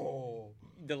 Oh.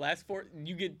 The last 4,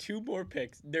 you get 2 more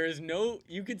picks. There is no,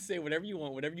 you can say whatever you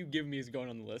want. Whatever you give me is going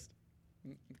on the list.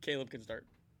 Caleb can start.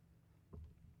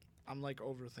 I'm like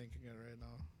overthinking it right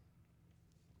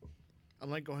now. I'm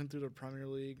like going through the Premier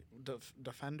League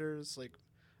defenders. Like,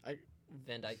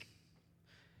 Van Dijk.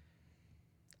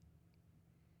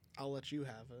 I'll let you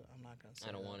have it. I'm not gonna say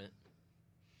I don't want it.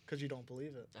 Because you don't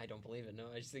believe it. I don't believe it. No,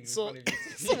 I just think it's So, funny. Of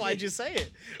you. so why'd you say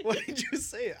it? Why did you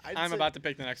say it? I'm about to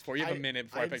pick the next 4. You have a minute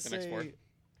before I pick the next 4.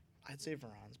 I'd say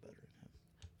Varane's better than him.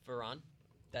 Varane,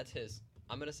 that's his.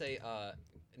 I'm gonna say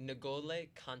N'Golo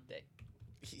Kante.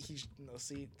 He's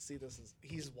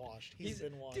washed. He's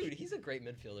been washed. Dude, he's a great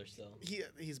midfielder still.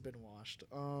 He's been washed.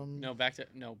 No, back to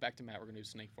Matt. We're gonna do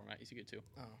snake format. You get 2.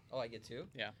 Oh, I get 2.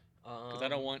 Yeah. Because I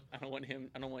don't want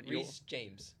him. I don't want you. Reece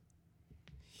James.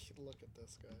 Look at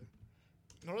this guy.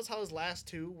 Notice how his last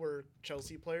 2 were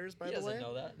Chelsea players, by He the way? doesn't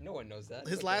know that. No one knows that.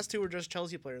 His last 2 were just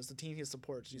Chelsea players, the team he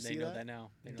supports. You They see know that? that now.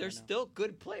 They know They're that now. still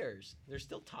good players. They're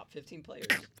still top 15 players.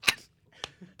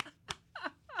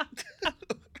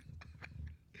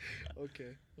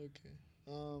 Okay.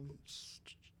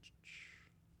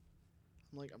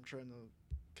 I'm trying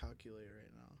to calculate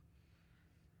right now.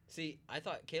 See,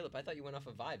 Caleb, I thought you went off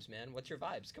of vibes, man. What's your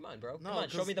vibes? Come on, bro. No, Come on,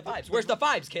 show 'cause me the the- vibes. Where's the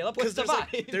vibes, Caleb? What's the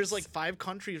vibes? There's like 5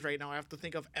 countries right now. I have to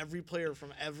think of every player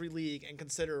from every league and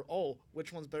consider,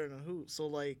 which one's better than who. So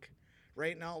like,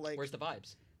 right now, like, Where's the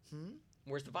vibes?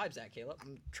 Where's the vibes at, Caleb?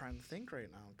 I'm trying to think right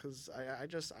now because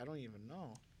I don't even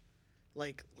know.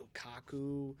 Like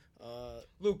Lukaku.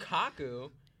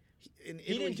 Lukaku. In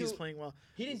He Italy, didn't he's do- playing well.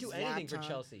 He didn't do anything for Zlatan,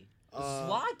 Chelsea. uh,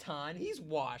 Zlatan, he's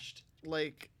washed.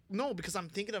 Like, no, because I'm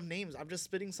thinking of names. I'm just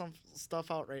spitting some stuff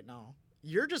out right now.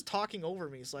 You're just talking over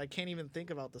me, so I can't even think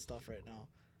about the stuff right now.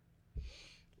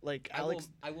 Like Alex.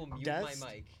 I will mute Dest? my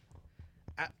mic.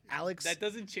 Alex. That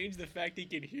doesn't change the fact he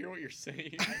can hear what you're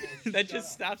saying. will That shut just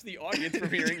up. stops the audience from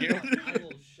hearing you. I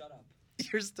will shut up.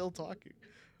 You're still talking.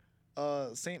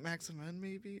 Saint Maximin,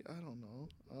 maybe? I don't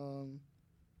know.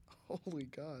 Holy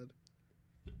God.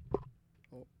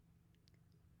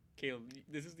 Caleb,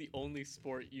 this is the only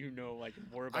sport you know like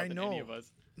more about I than know. any of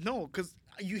us. No, because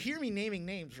you hear me naming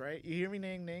names, right? You hear me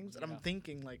naming names, and Yeah. I'm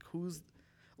thinking, like, who's...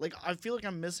 Like, I feel like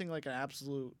I'm missing, like, an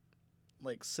absolute,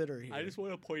 like, sitter here. I just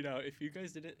want to point out if you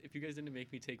guys didn't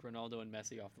make me take Ronaldo and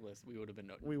Messi off the list, we would have been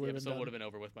We the would've been episode done. would have been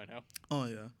over with by now. Oh,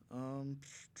 yeah.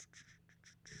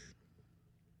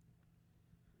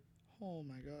 Oh,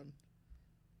 my God.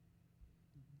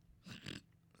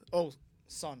 Oh,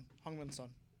 Son. Heung-min Son.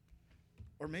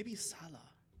 Or maybe Salah.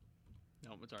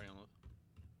 No, it's already on the list.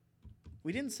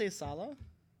 We didn't say Salah?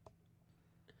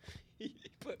 He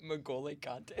put N'Golo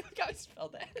Kante. Look how I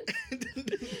spelled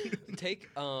that. Take,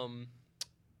 bro,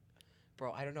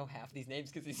 I don't know half these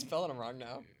names because he's spelling them wrong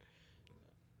now.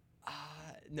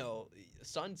 No,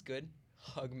 Son's good.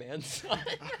 Hugman Son.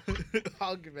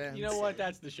 Heung-min You know Son. what?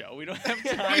 That's the show. We don't have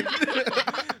time.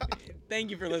 Thank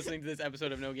you for listening to this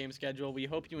episode of No Game Schedule. We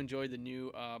hope you enjoyed the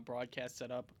new broadcast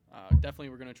setup. Definitely,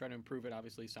 we're going to try to improve it.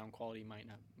 Obviously, sound quality might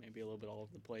not, maybe a little bit all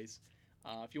over the place.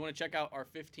 If you want to check out our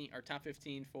top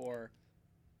 15 for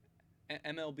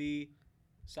MLB,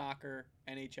 soccer,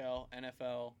 NHL,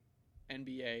 NFL,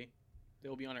 NBA, they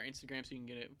will be on our Instagram, so you can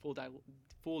get a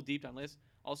full deep dive list.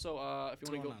 Also, if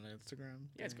you want to go on Instagram.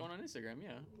 yeah, it's going on Instagram,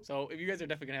 yeah. So if you guys are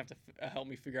definitely going to have to help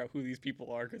me figure out who these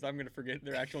people are because I'm going to forget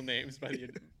their actual names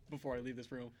before I leave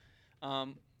this room.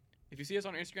 If you see us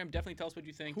on Instagram, definitely tell us what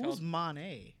you think. Tell Who's us-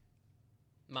 Mane?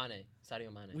 Mane.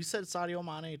 Sadio Mane. We said Sadio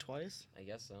Mane twice. I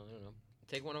guess so. I don't know.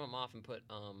 Take one of them off and put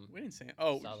we didn't say it.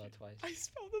 Oh, Salah twice. I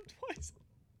spelled them twice.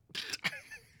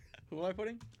 Who am I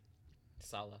putting?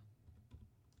 Salah.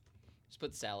 Just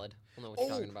put salad. We'll know what you're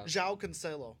talking about. João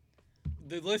Cancelo.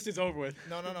 The list is over with.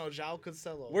 No, João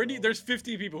Cancelo. Where do there's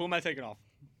 50 people. Who am I taking off?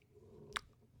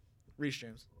 Reece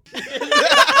James.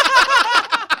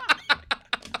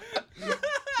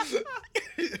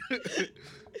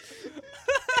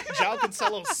 João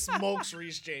Cancelo smokes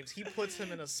Reece James. He puts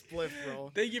him in a spliff,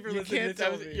 bro. Thank you for You listening. can't to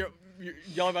tell this me. episode.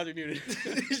 Y'all about to be muted.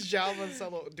 João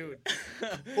Cancelo, dude,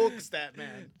 hooks that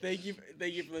man. Thank you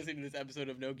for listening to this episode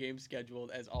of No Game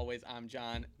Scheduled. As always, I'm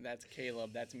John. That's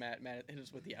Caleb. That's Matt. Matt, hit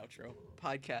us with the outro.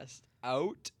 Podcast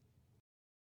out.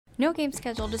 No Game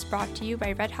Scheduled is brought to you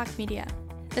by Red Hawk Media.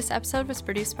 This episode was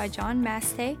produced by John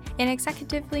Maste and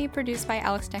executively produced by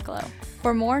Alex Nicolo.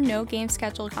 For more No Game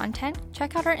Scheduled content,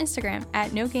 check out our Instagram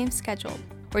at No Game Scheduled,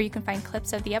 where you can find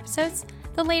clips of the episodes,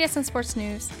 the latest in sports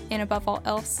news, and above all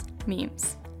else,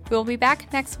 memes. We will be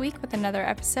back next week with another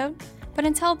episode, but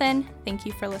until then, thank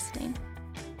you for listening.